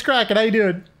Cream, what's cracking? How you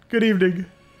doing? Good evening.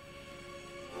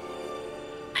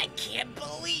 I can't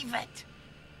believe it.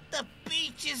 The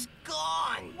beach is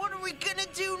gone. What are we gonna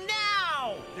do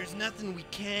now? There's nothing we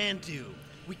can do.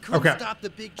 We couldn't Okay. stop the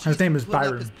big cheese His name is from putting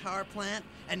up Byron. his power plant,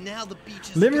 and now the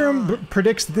beach is Living Room gone.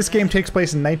 predicts that this game takes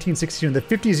place in 1962. The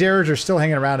 50s errors are still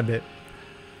hanging around a bit.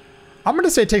 I'm gonna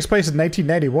say it takes place in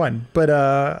 1991, but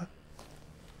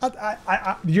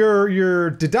your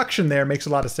deduction there makes a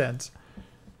lot of sense.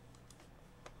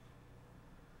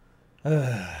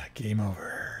 Game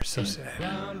over. So sad.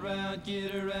 Round, round,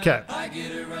 get around. Okay. I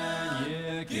get around,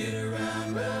 yeah, get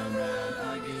around, round, round,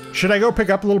 I get around. Should I go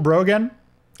pick up little bro again?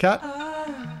 Cat?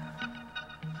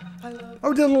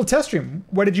 Oh, did a little test stream.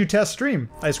 What did you test stream?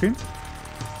 Ice Cream?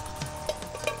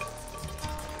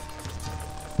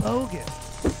 Bogus.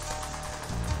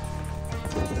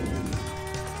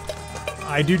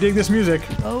 I do dig this music.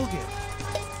 Bogus.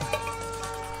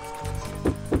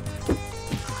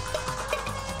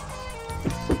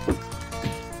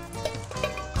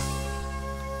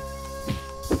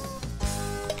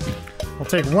 We'll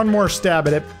take one more stab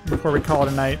at it before we call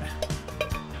it a night.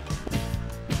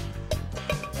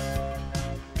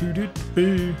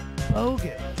 Doo-doo-doo.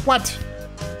 Bogus. What?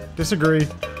 Disagree.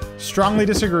 Strongly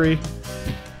disagree.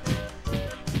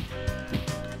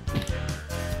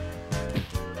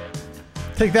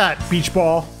 Take that, beach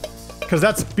ball.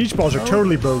 Because beach balls are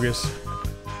totally bogus.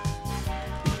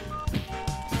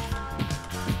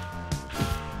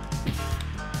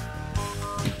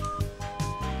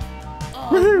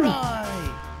 Alright.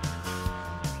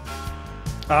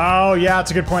 Oh yeah,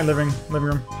 that's a good point, living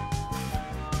room.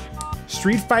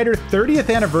 Street Fighter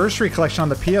 30th Anniversary Collection on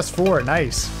the PS4.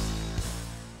 Nice.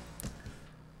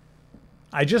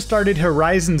 I just started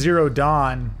Horizon Zero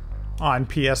Dawn on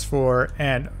PS4,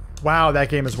 and wow, that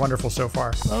game is wonderful so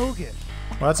far. Bogus.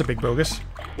 Well, that's a big bogus.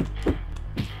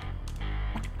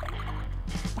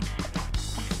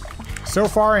 So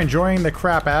far, enjoying the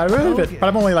crap out of it, but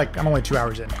I'm only 2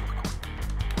 hours in.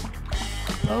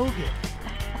 Bogus.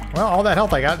 Well, all that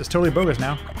health I got is totally bogus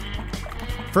now.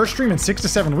 First stream in 6 to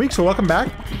 7 weeks, so welcome back.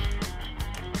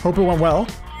 Hope it went well.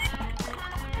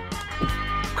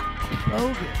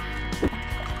 Bogus.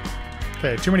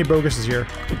 Okay, too many boguses here.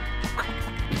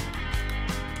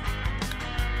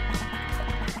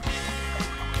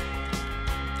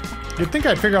 You'd think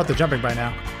I'd figure out the jumping by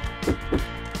now.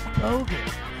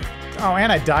 Bogus. Oh,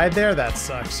 and I died there? That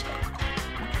sucks.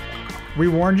 We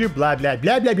warned you? Blah, blah,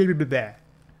 blah, blah, blah, blah, blah.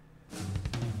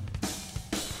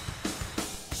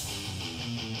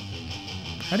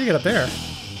 How do you get up there?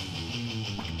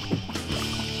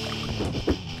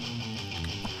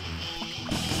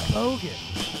 Bogus.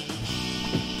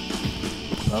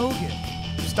 Bogus.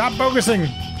 Stop focusing!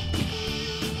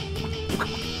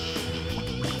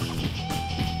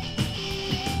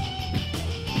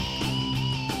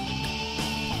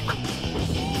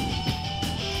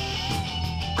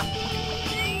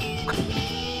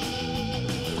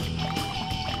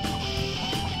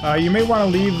 You may want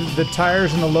to leave the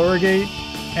tires in the lower gate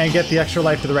and get the extra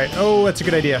life to the right. Oh, that's a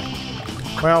good idea.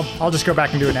 Well, I'll just go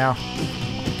back and do it now.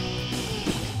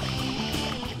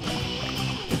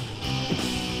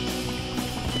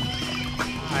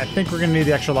 I think we're gonna need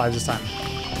the extra lives this time.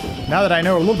 Now that I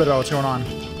know a little bit about what's going on.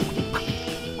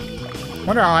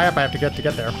 Wonder how high up I have to get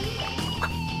there.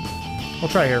 We'll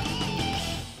try here.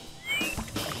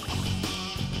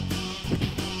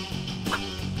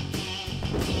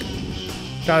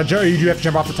 You do have to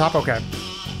jump off the top? Okay.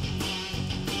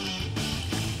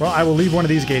 Well, I will leave one of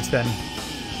these gates then.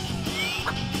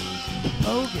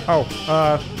 Bogus. Oh,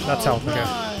 that's health. Okay.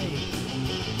 Alright.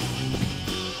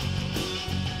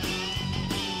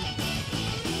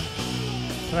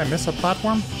 Did I miss a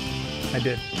platform? I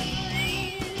did.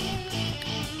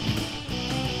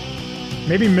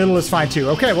 Maybe middle is fine too.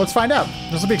 Okay, well, let's find out.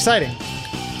 This will be exciting.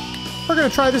 We're gonna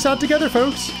try this out together,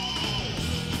 folks.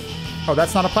 Oh,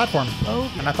 that's not a platform.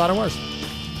 Bogus. And I thought it was.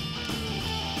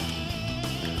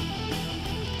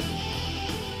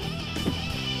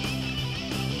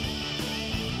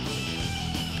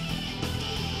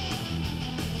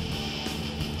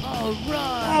 All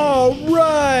right. All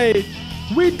right,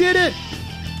 we did it.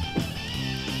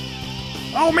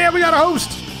 Oh man, we got a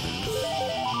host.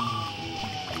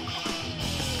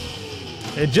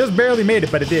 It just barely made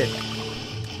it, but it did.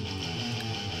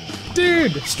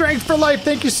 Dude, Strength for Life,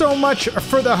 thank you so much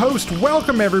for the host.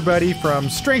 Welcome everybody from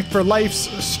Strength for Life's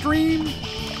stream.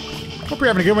 Hope you're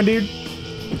having a good one, dude.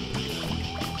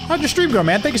 How'd your stream go,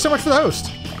 man? Thank you so much for the host.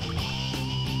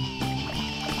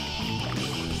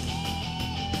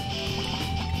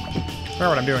 I forgot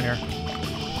what I'm doing here.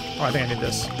 Oh, I think I need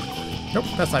this. Nope,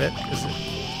 that's not it. Is it?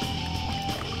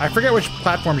 I forget which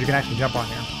platforms you can actually jump on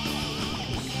here.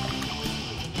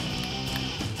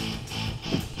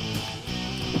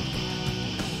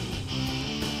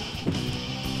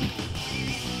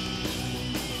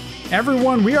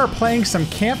 Everyone, we are playing some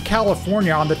Camp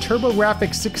California on the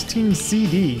TurboGrafx-16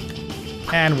 CD.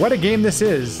 And what a game this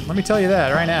is. Let me tell you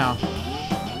that right now.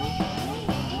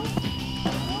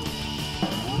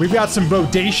 We've got some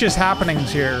bodacious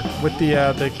happenings here with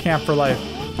the Camp for Life.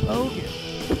 Bogus.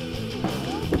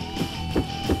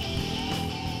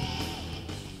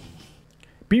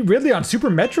 Beat Ridley on Super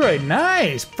Metroid.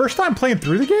 Nice. First time playing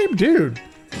through the game? Dude,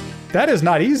 that is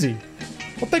not easy.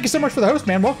 Well, thank you so much for the host,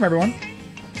 man. Welcome, everyone.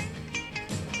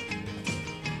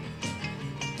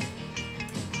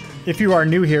 If you are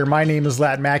new here, my name is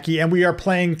Lat Mackey, and we are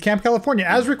playing Camp California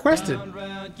as requested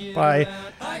by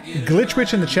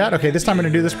Glitchwitch in the chat. Okay, this time I'm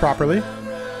going to do this properly.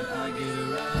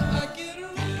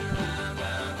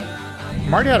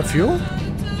 I'm already out of fuel?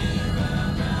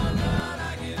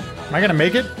 Am I going to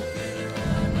make it?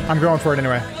 I'm going for it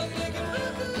anyway.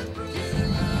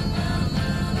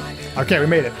 Okay, we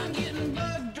made it.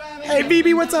 Hey,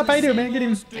 BB, what's up? How you doing, man? Get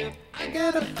him. I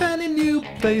gotta find a new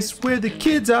place where the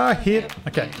kids are hip.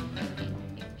 Okay.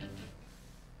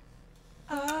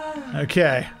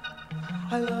 Okay.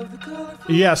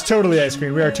 Yes, totally ice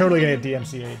cream. We are totally gonna get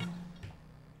DMCA'd.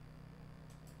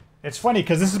 It's funny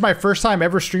because this is my first time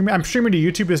ever streaming. I'm streaming to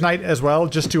YouTube this night as well,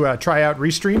 just to try out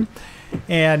Restream.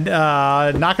 And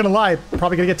not gonna lie,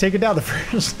 probably gonna get taken down the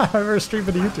first time I've ever streamed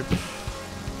to YouTube.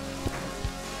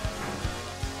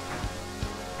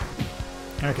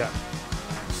 Okay.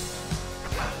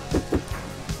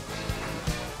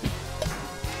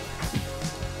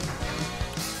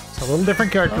 It's a little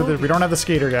different character. We don't have the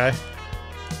skater guy.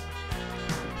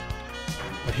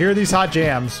 But here are these hot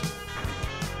jams.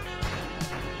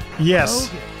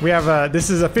 Yes, we have,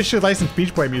 this is officially licensed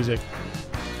Beach Boy music.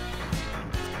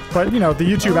 But, you know, the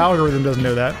YouTube algorithm doesn't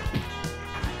know that.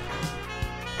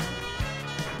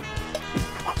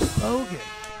 Bogus.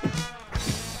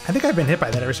 I think I've been hit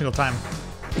by that every single time.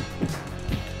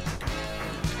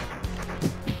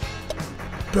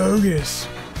 Bogus.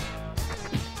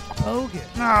 Bogus.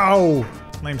 No!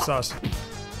 Lame sauce.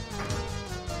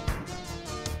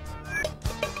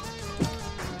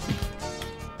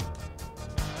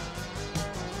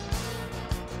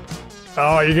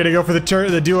 Oh, you're gonna go for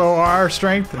the duo R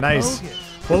strength? Nice. Bogus.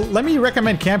 Well, let me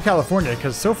recommend Camp California,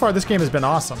 because so far this game has been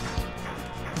awesome.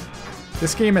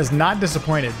 This game has not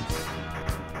disappointed.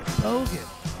 Bogus.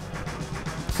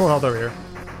 Full health over here.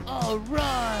 All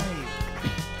right.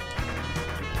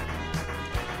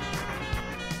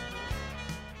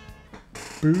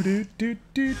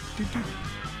 Boo-doo-doo-doo-doo-doo.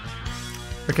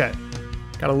 Okay.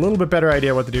 Got a little bit better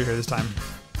idea what to do here this time.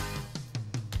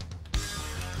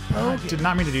 I did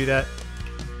not mean to do that.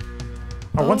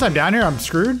 Oh, once I'm down here, I'm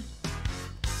screwed?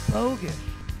 Bogus.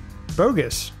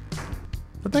 Bogus.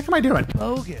 What the heck am I doing?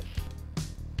 Bogus.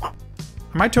 Am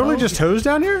I totally just hosed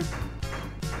down here?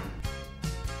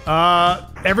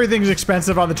 Everything's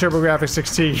expensive on the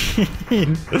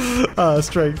TurboGrafx-16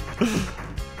 strength.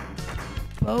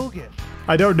 Bogus.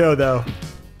 I don't know though.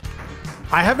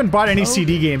 I haven't bought any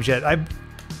CD games yet.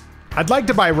 I'd like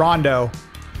to buy Rondo,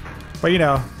 but you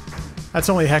know, that's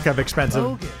only heck of expensive.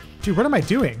 Bogus. Dude, what am I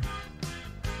doing?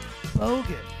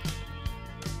 Bogus.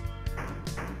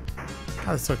 God,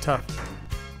 that's so tough.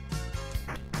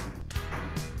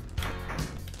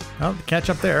 Oh, catch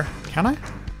up there. Can I?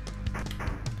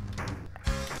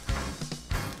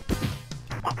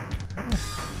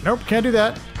 Nope, can't do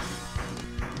that.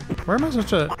 Where am I supposed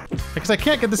to? Because I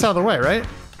can't get this out of the way, right?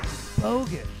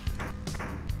 Bogus.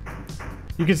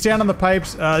 You can stand on the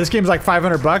pipes. This game's like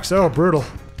 $500. Oh, brutal.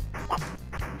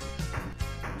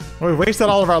 Well, we wasted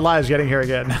all of our lives getting here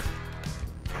again.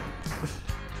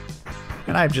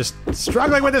 And I'm just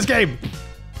struggling with this game.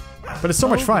 But it's so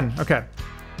much fun. Okay.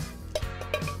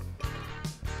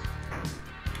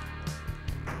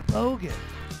 Bogus.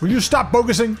 Will you stop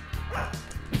bogussing?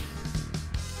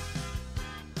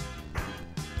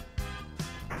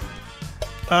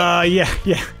 Yeah.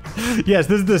 Yes,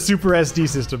 this is the Super SD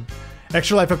system.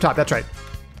 Extra life up top, that's right.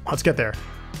 Let's get there.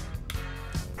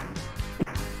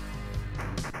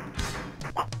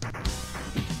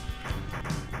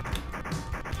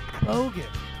 Bogus.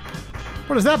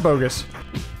 What is that bogus?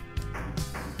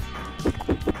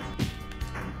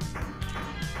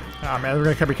 Oh man,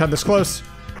 we're gonna be cutting this close.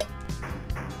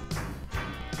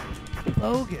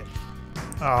 Bogus.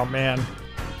 Oh man.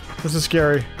 This is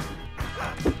scary.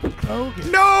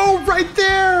 Bogus. No! Right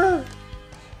there!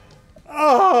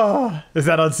 Oh! Is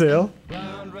that on sale?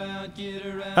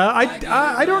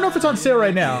 I don't know if it's on sale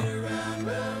right now.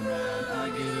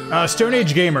 Stone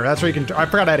Age Gamer. That's where you can... I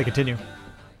forgot I had to continue.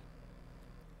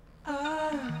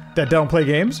 That don't play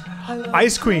games?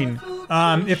 Ice Queen.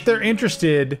 If they're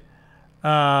interested...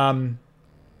 Evan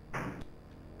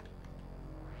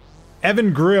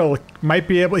Grill might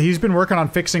be able... He's been working on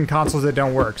fixing consoles that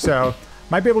don't work, so...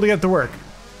 Might be able to get it to work.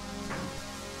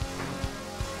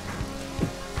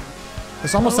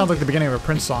 This almost sounds like the beginning of a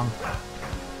Prince song.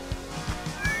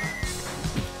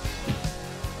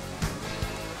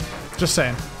 Just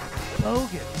saying.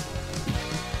 Bogus.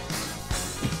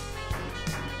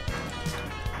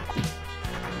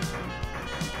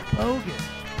 Bogus.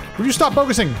 Will you stop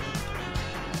focusing?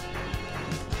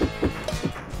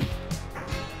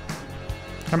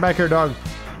 Come back here, dog.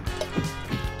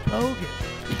 Bogus.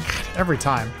 Every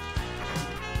time.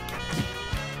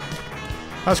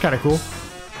 That's kind of cool.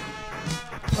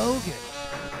 Bogus.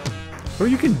 Oh,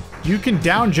 you can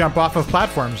down jump off of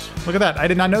platforms. Look at that. I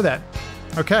did not know that.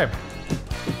 Okay.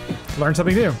 Learned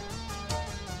something new.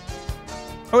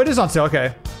 Oh, it is on sale.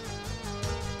 Okay.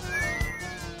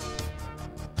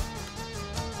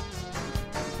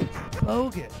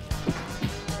 Bogus.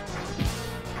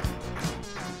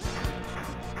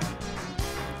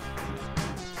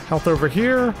 Health over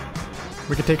here.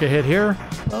 We can take a hit here.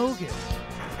 Bogus.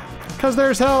 Because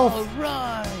there's health. All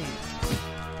right.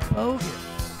 Bogus.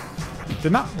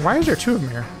 Did not. Why is there two of them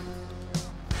here?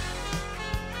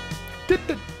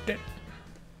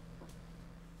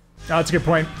 Oh, that's a good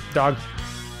point, dog.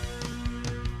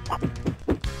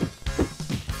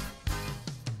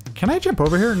 Can I jump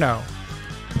over here? No.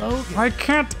 Bogus. I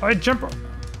can't. I jump.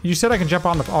 You said I can jump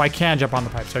on the. Oh, I can jump on the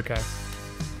pipes. Okay.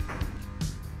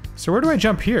 So where do I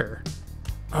jump here?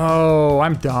 Oh,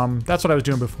 I'm dumb. That's what I was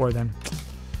doing before then.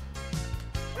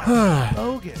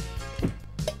 Bogus.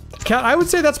 Cat, I would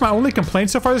say that's my only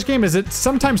complaint so far this game is it's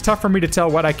sometimes tough for me to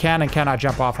tell what I can and cannot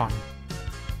jump off on.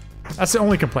 That's the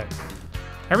only complaint.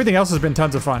 Everything else has been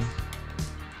tons of fun.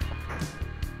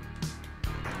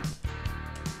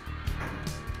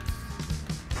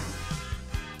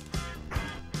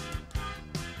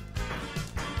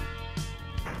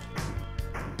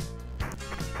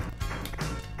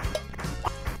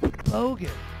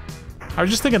 Bogus. I was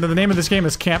just thinking that the name of this game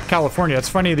is Camp California. It's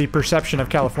funny, the perception of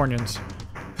Californians.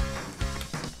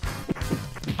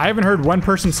 I haven't heard one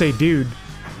person say dude,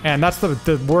 and that's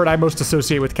the word I most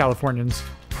associate with Californians.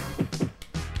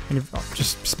 And you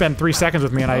just spend 3 seconds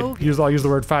with me and I'll use the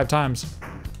word 5 times.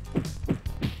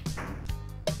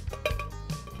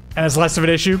 And it's less of an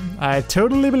issue. I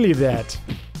totally believe that.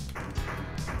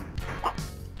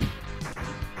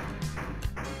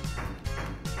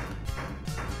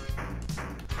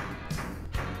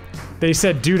 They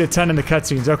said dude a ton in the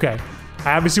cutscenes. Okay.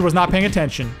 I obviously was not paying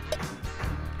attention.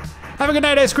 Have a good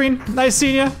night, Ice Queen. Nice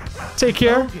seeing ya. Take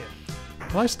care. Bogus.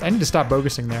 Well, I need to stop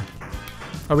bogussing there.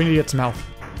 Oh, we need to get some health.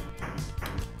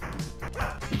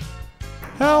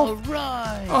 All Health.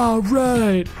 right. All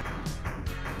right.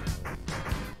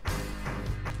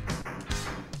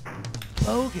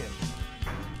 Bogus.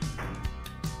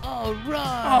 All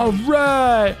right. All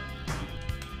right.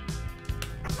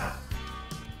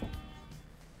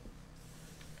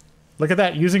 Look at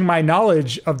that. Using my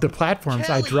knowledge of the platforms,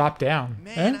 I Kelly! dropped down.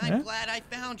 Man, Eh? I'm glad I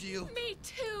found you. Me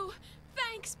too.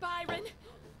 Thanks, Byron.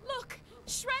 Look,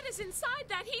 Shred is inside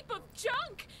that heap of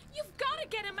junk. You've got to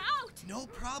get him out. No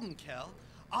problem, Kel.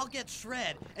 I'll get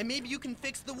Shred, and maybe you can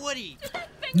fix the Woody. Did that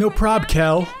thing No break prob, down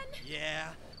Kel. again? Yeah.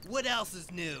 What else is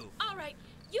new? All right,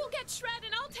 you get Shred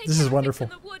and I'll take This care is of wonderful.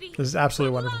 fixing the Woody. This is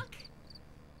absolutely Good wonderful. luck.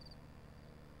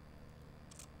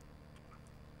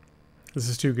 This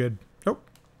is too good. Oh.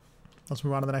 Let's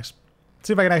move on to the next.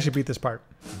 See if I can actually beat this part.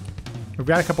 We've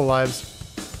got a couple lives.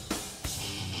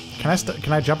 Can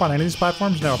I jump on any of these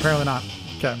platforms? No, apparently not.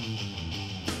 Okay.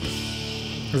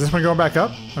 Is this one going back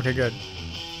up? Okay, good.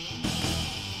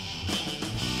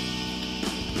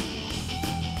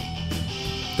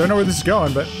 Don't know where this is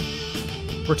going, but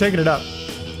we're taking it up.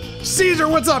 Caesar,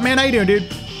 what's up, man? How you doing, dude?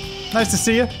 Nice to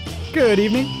see you. Good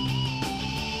evening.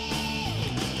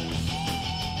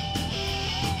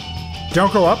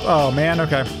 Don't go up? Oh, man,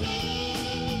 okay.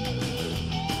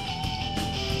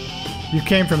 You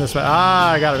came from this way.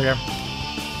 Ah, I got it, okay.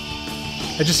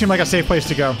 It just seemed like a safe place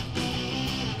to go.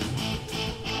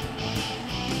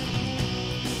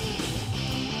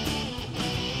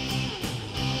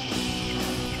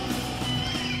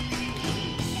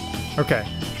 Okay.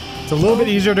 It's a little bit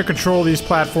easier to control these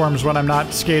platforms when I'm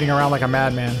not skating around like a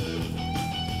madman.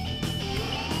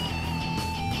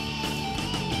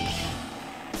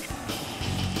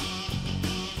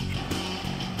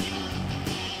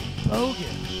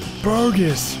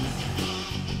 Bogus.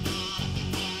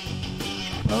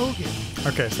 Bogus.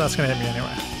 Okay, so that's gonna hit me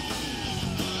anyway.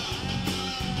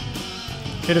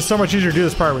 It is so much easier to do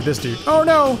this part with this dude. Oh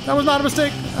no, that was not a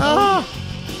mistake. Ah.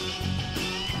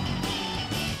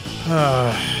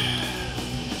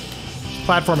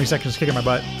 Platforming section is kicking my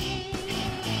butt.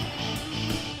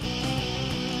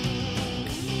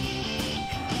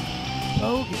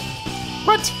 Bogus.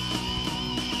 What?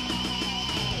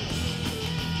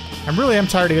 I really am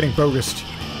tired of getting bogused.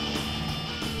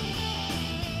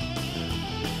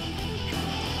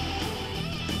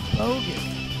 Bogus.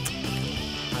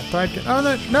 I thought I'd get. Oh,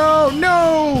 no!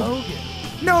 No!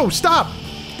 Bogus. No! Stop!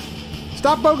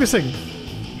 Stop bogusing!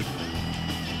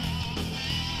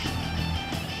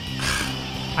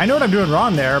 I know what I'm doing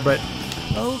wrong there, but.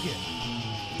 Bogus.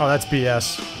 Oh, that's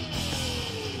BS.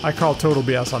 I call total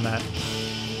BS on that.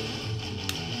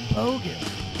 Bogus.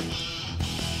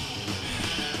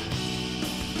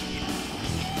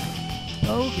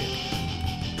 Bogus.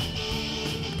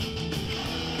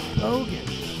 Bogus.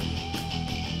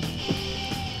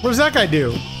 What does that guy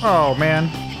do? Oh, man.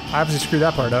 I obviously screwed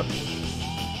that part up.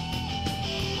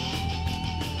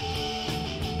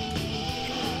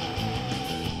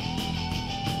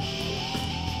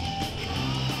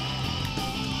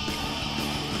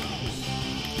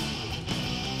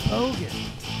 Bogus.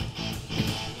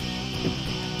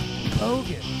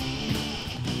 Bogus.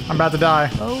 I'm about to die.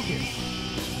 Bogus.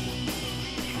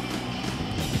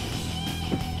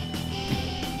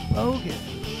 Bogus.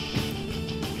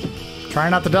 Try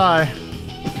not to die.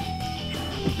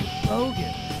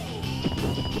 Bogus.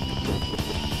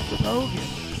 Bogus.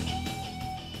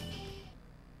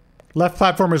 Left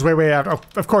platform is way out. Oh,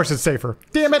 of course it's safer.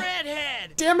 Damn it!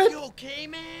 Redhead! Damn it! You okay,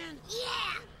 man?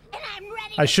 Yeah, and I'm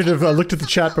ready. I should have looked at the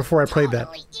chat before I played that.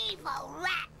 Totally evil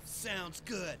rat. Sounds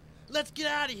good. Let's get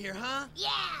out of here, huh? Yeah,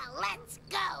 let's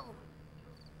go.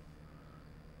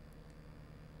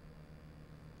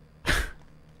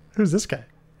 Who's this guy?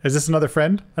 Is this another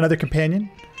friend? Another companion?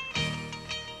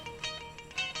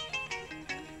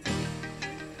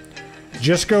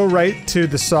 Just go right to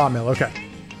the sawmill. Okay.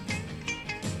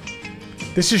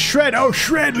 This is Shred. Oh,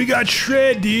 Shred. We got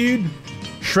Shred, dude.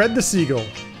 Shred the Seagull.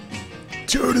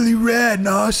 Totally rad and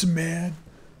awesome, man.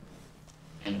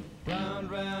 Round,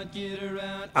 round, get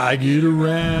around. I get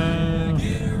around.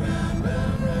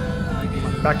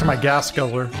 Back to my gas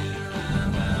guzzler.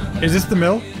 Is this the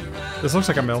mill? This looks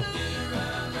like a mill.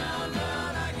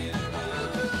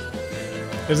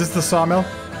 Is this the sawmill?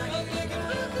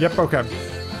 Yep, okay.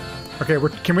 Okay,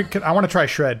 I want to try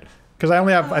Shred. Because I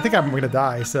only have, I think I'm going to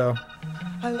die, so.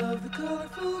 I love the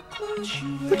colorful clothes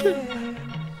you wear.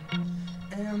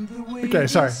 Okay,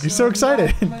 sorry. He's so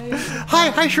excited.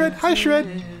 Hi, Shred. Hi,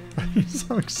 Shred. He's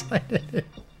so excited.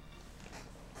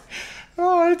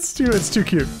 Oh, it's too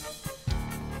cute.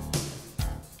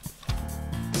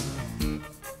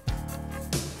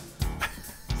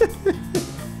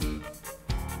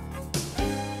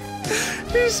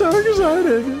 He's so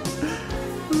excited.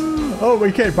 Oh,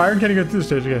 wait, okay. Byron can't even get through the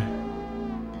stage again.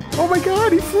 Oh my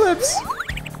god, he flips.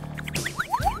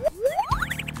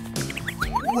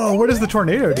 Whoa, what does the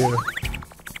tornado do?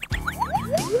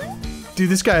 Dude,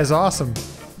 this guy is awesome.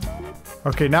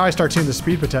 Okay, now I start seeing the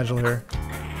speed potential here.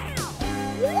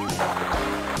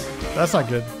 That's not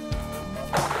good.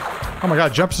 Oh my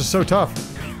god, jumps is so tough.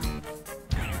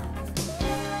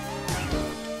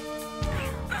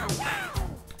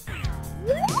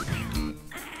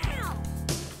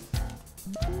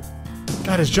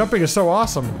 God, his jumping is so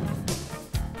awesome.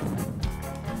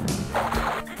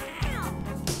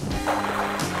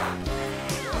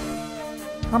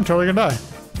 I'm totally gonna die.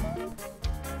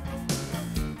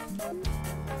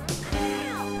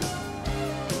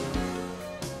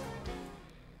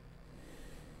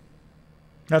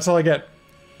 That's all I get.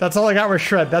 That's all I got with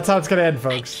Shred. That's how it's gonna end,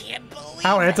 folks. I can't believe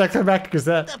How anticlimactic is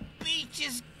that? the beach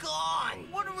is gone.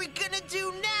 What are we gonna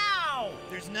do now?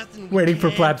 There's nothing we Waiting for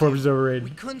can platforms is do. overrated. We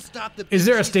couldn't stop the Is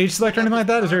there a beaches, stage select or anything like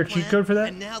that? Is there a cheat code for that?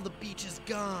 And now the beach is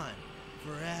gone.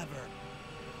 Forever.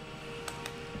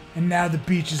 And now the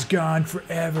beach is gone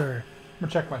forever. I'm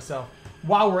gonna check myself.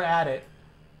 While we're at it.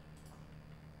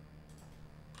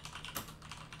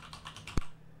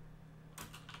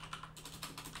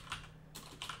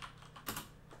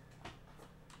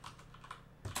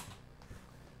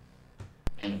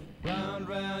 Round,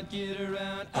 round, get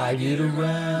around. I get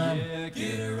around. Yeah,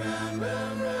 get around,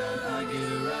 round, round. I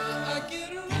get around. I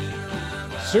get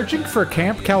around. Searching for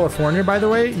Camp California, by the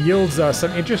way, yields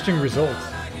some interesting results.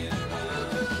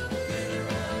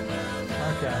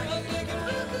 Okay.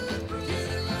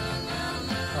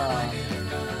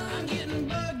 I'm getting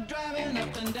bugged driving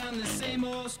up and down the same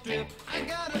old strip. I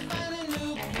gotta find a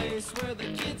new place where the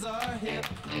kids are hip.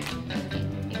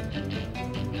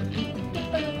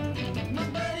 My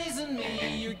buddies and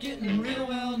me, you're getting real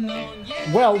well known.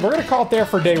 Yeah, Well, we're gonna call it there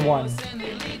for day one. and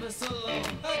they leave us alone.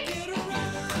 I get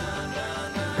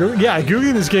around. Yeah,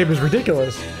 googling this game is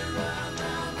ridiculous.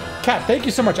 Kat, thank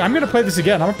you so much. I'm gonna play this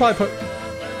again. I'm gonna probably put.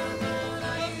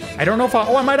 I don't know if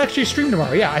I might actually stream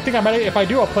tomorrow. Yeah, I think I might. If I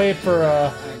do, I'll play it for.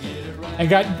 I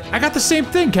got the same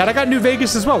thing, Kat. I got New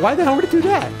Vegas as well. Why the hell would it do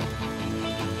that?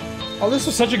 Oh, this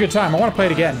was such a good time. I want to play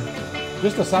it again.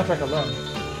 Just the soundtrack alone.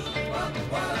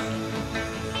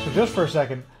 So just for a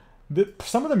second,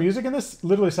 some of the music in this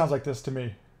literally sounds like this to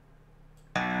me.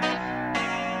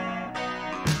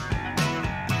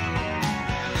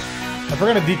 If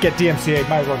we're gonna get DMCA,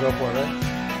 might as well go for it, right?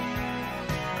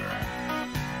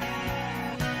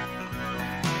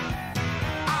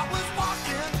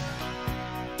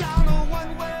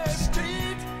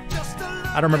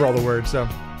 I don't remember all the words, so.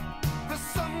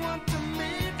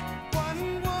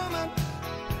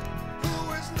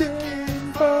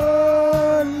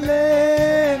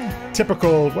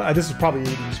 Typical. This is probably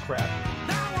 80s crap.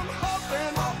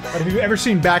 But have you ever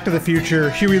seen Back to the Future?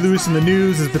 Huey Lewis and the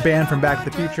News is the band from Back to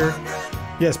the Future.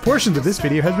 Yes, portions of this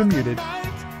video have been muted.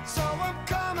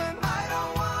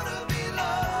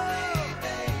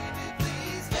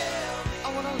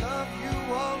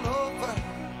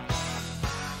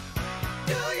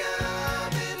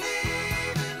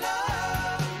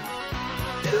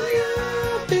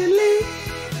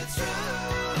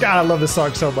 God, I love this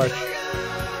song so much.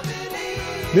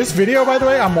 This video, by the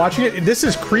way, I'm watching it. This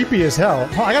is creepy as hell.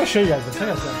 Oh, I gotta show you guys this.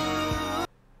 Hang on a second.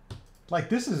 Like,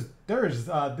 this is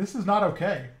not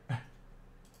okay.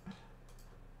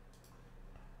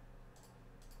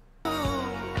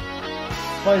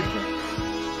 Like,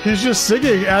 he's just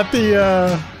singing at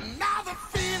the,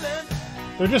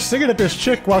 they're just singing at this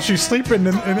chick while she's sleeping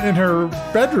in her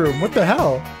bedroom. What the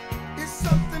hell?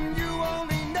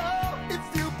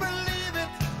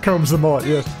 Combs the mullet,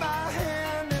 yes.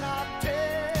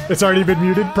 It's already been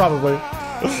muted? Probably.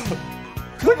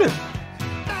 Look at...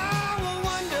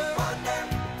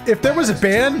 If there was a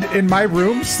band in my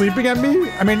room sleeping at me,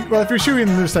 I mean, well, if you're shooting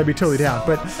this, I'd be totally down.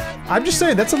 But I'm just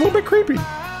saying, that's a little bit creepy.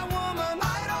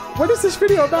 What is this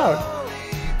video about?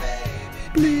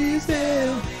 Please,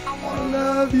 I wanna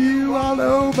love you all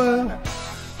over.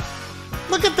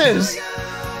 Look at this!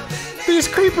 These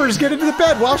creepers get into the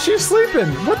bed while she's sleeping.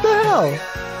 What the hell?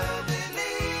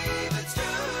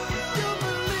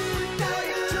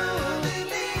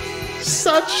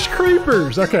 Such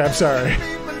creepers. Okay, I'm sorry.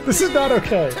 This is not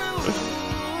okay.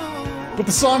 But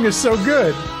the song is so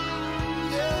good.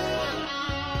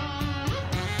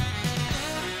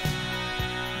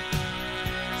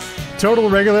 Total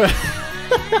regular.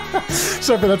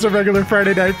 Something that's a regular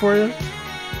Friday night for you.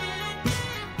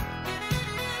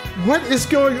 What is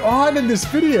going on in this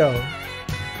video?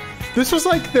 This was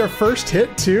like their first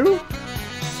hit too?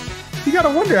 You gotta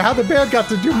wonder how the band got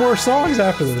to do more songs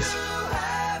after this.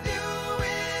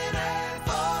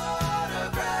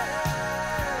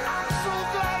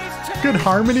 Good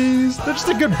harmonies. They're just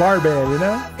a good bar band, you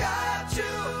know?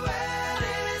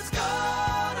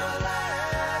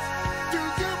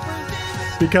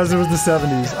 Because it was the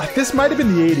 70s. This might have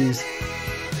been the 80s.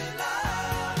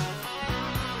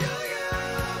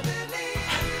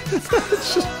 Just,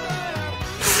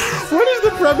 what is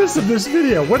the premise of this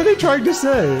video? What are they trying to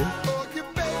say?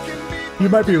 You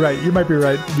might be right. You might be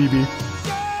right, BB.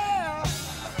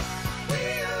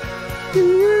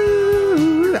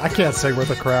 I can't sing worth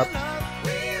a crap.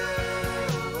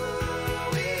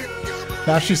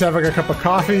 Now she's having a cup of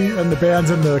coffee and the band's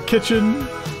in the kitchen,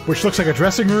 which looks like a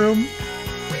dressing room.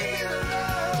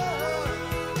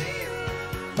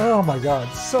 Oh my god,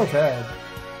 so bad.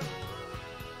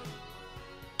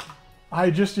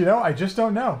 I just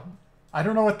don't know. I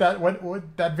don't know what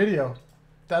that video.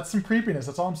 That's some creepiness,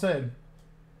 that's all I'm saying.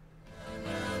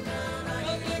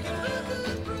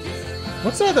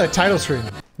 What's the title screen?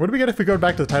 What do we get if we go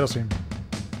back to the title screen?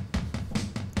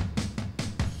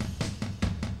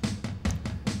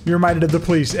 You're reminded of the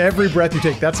police. Every breath you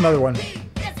take. That's another one.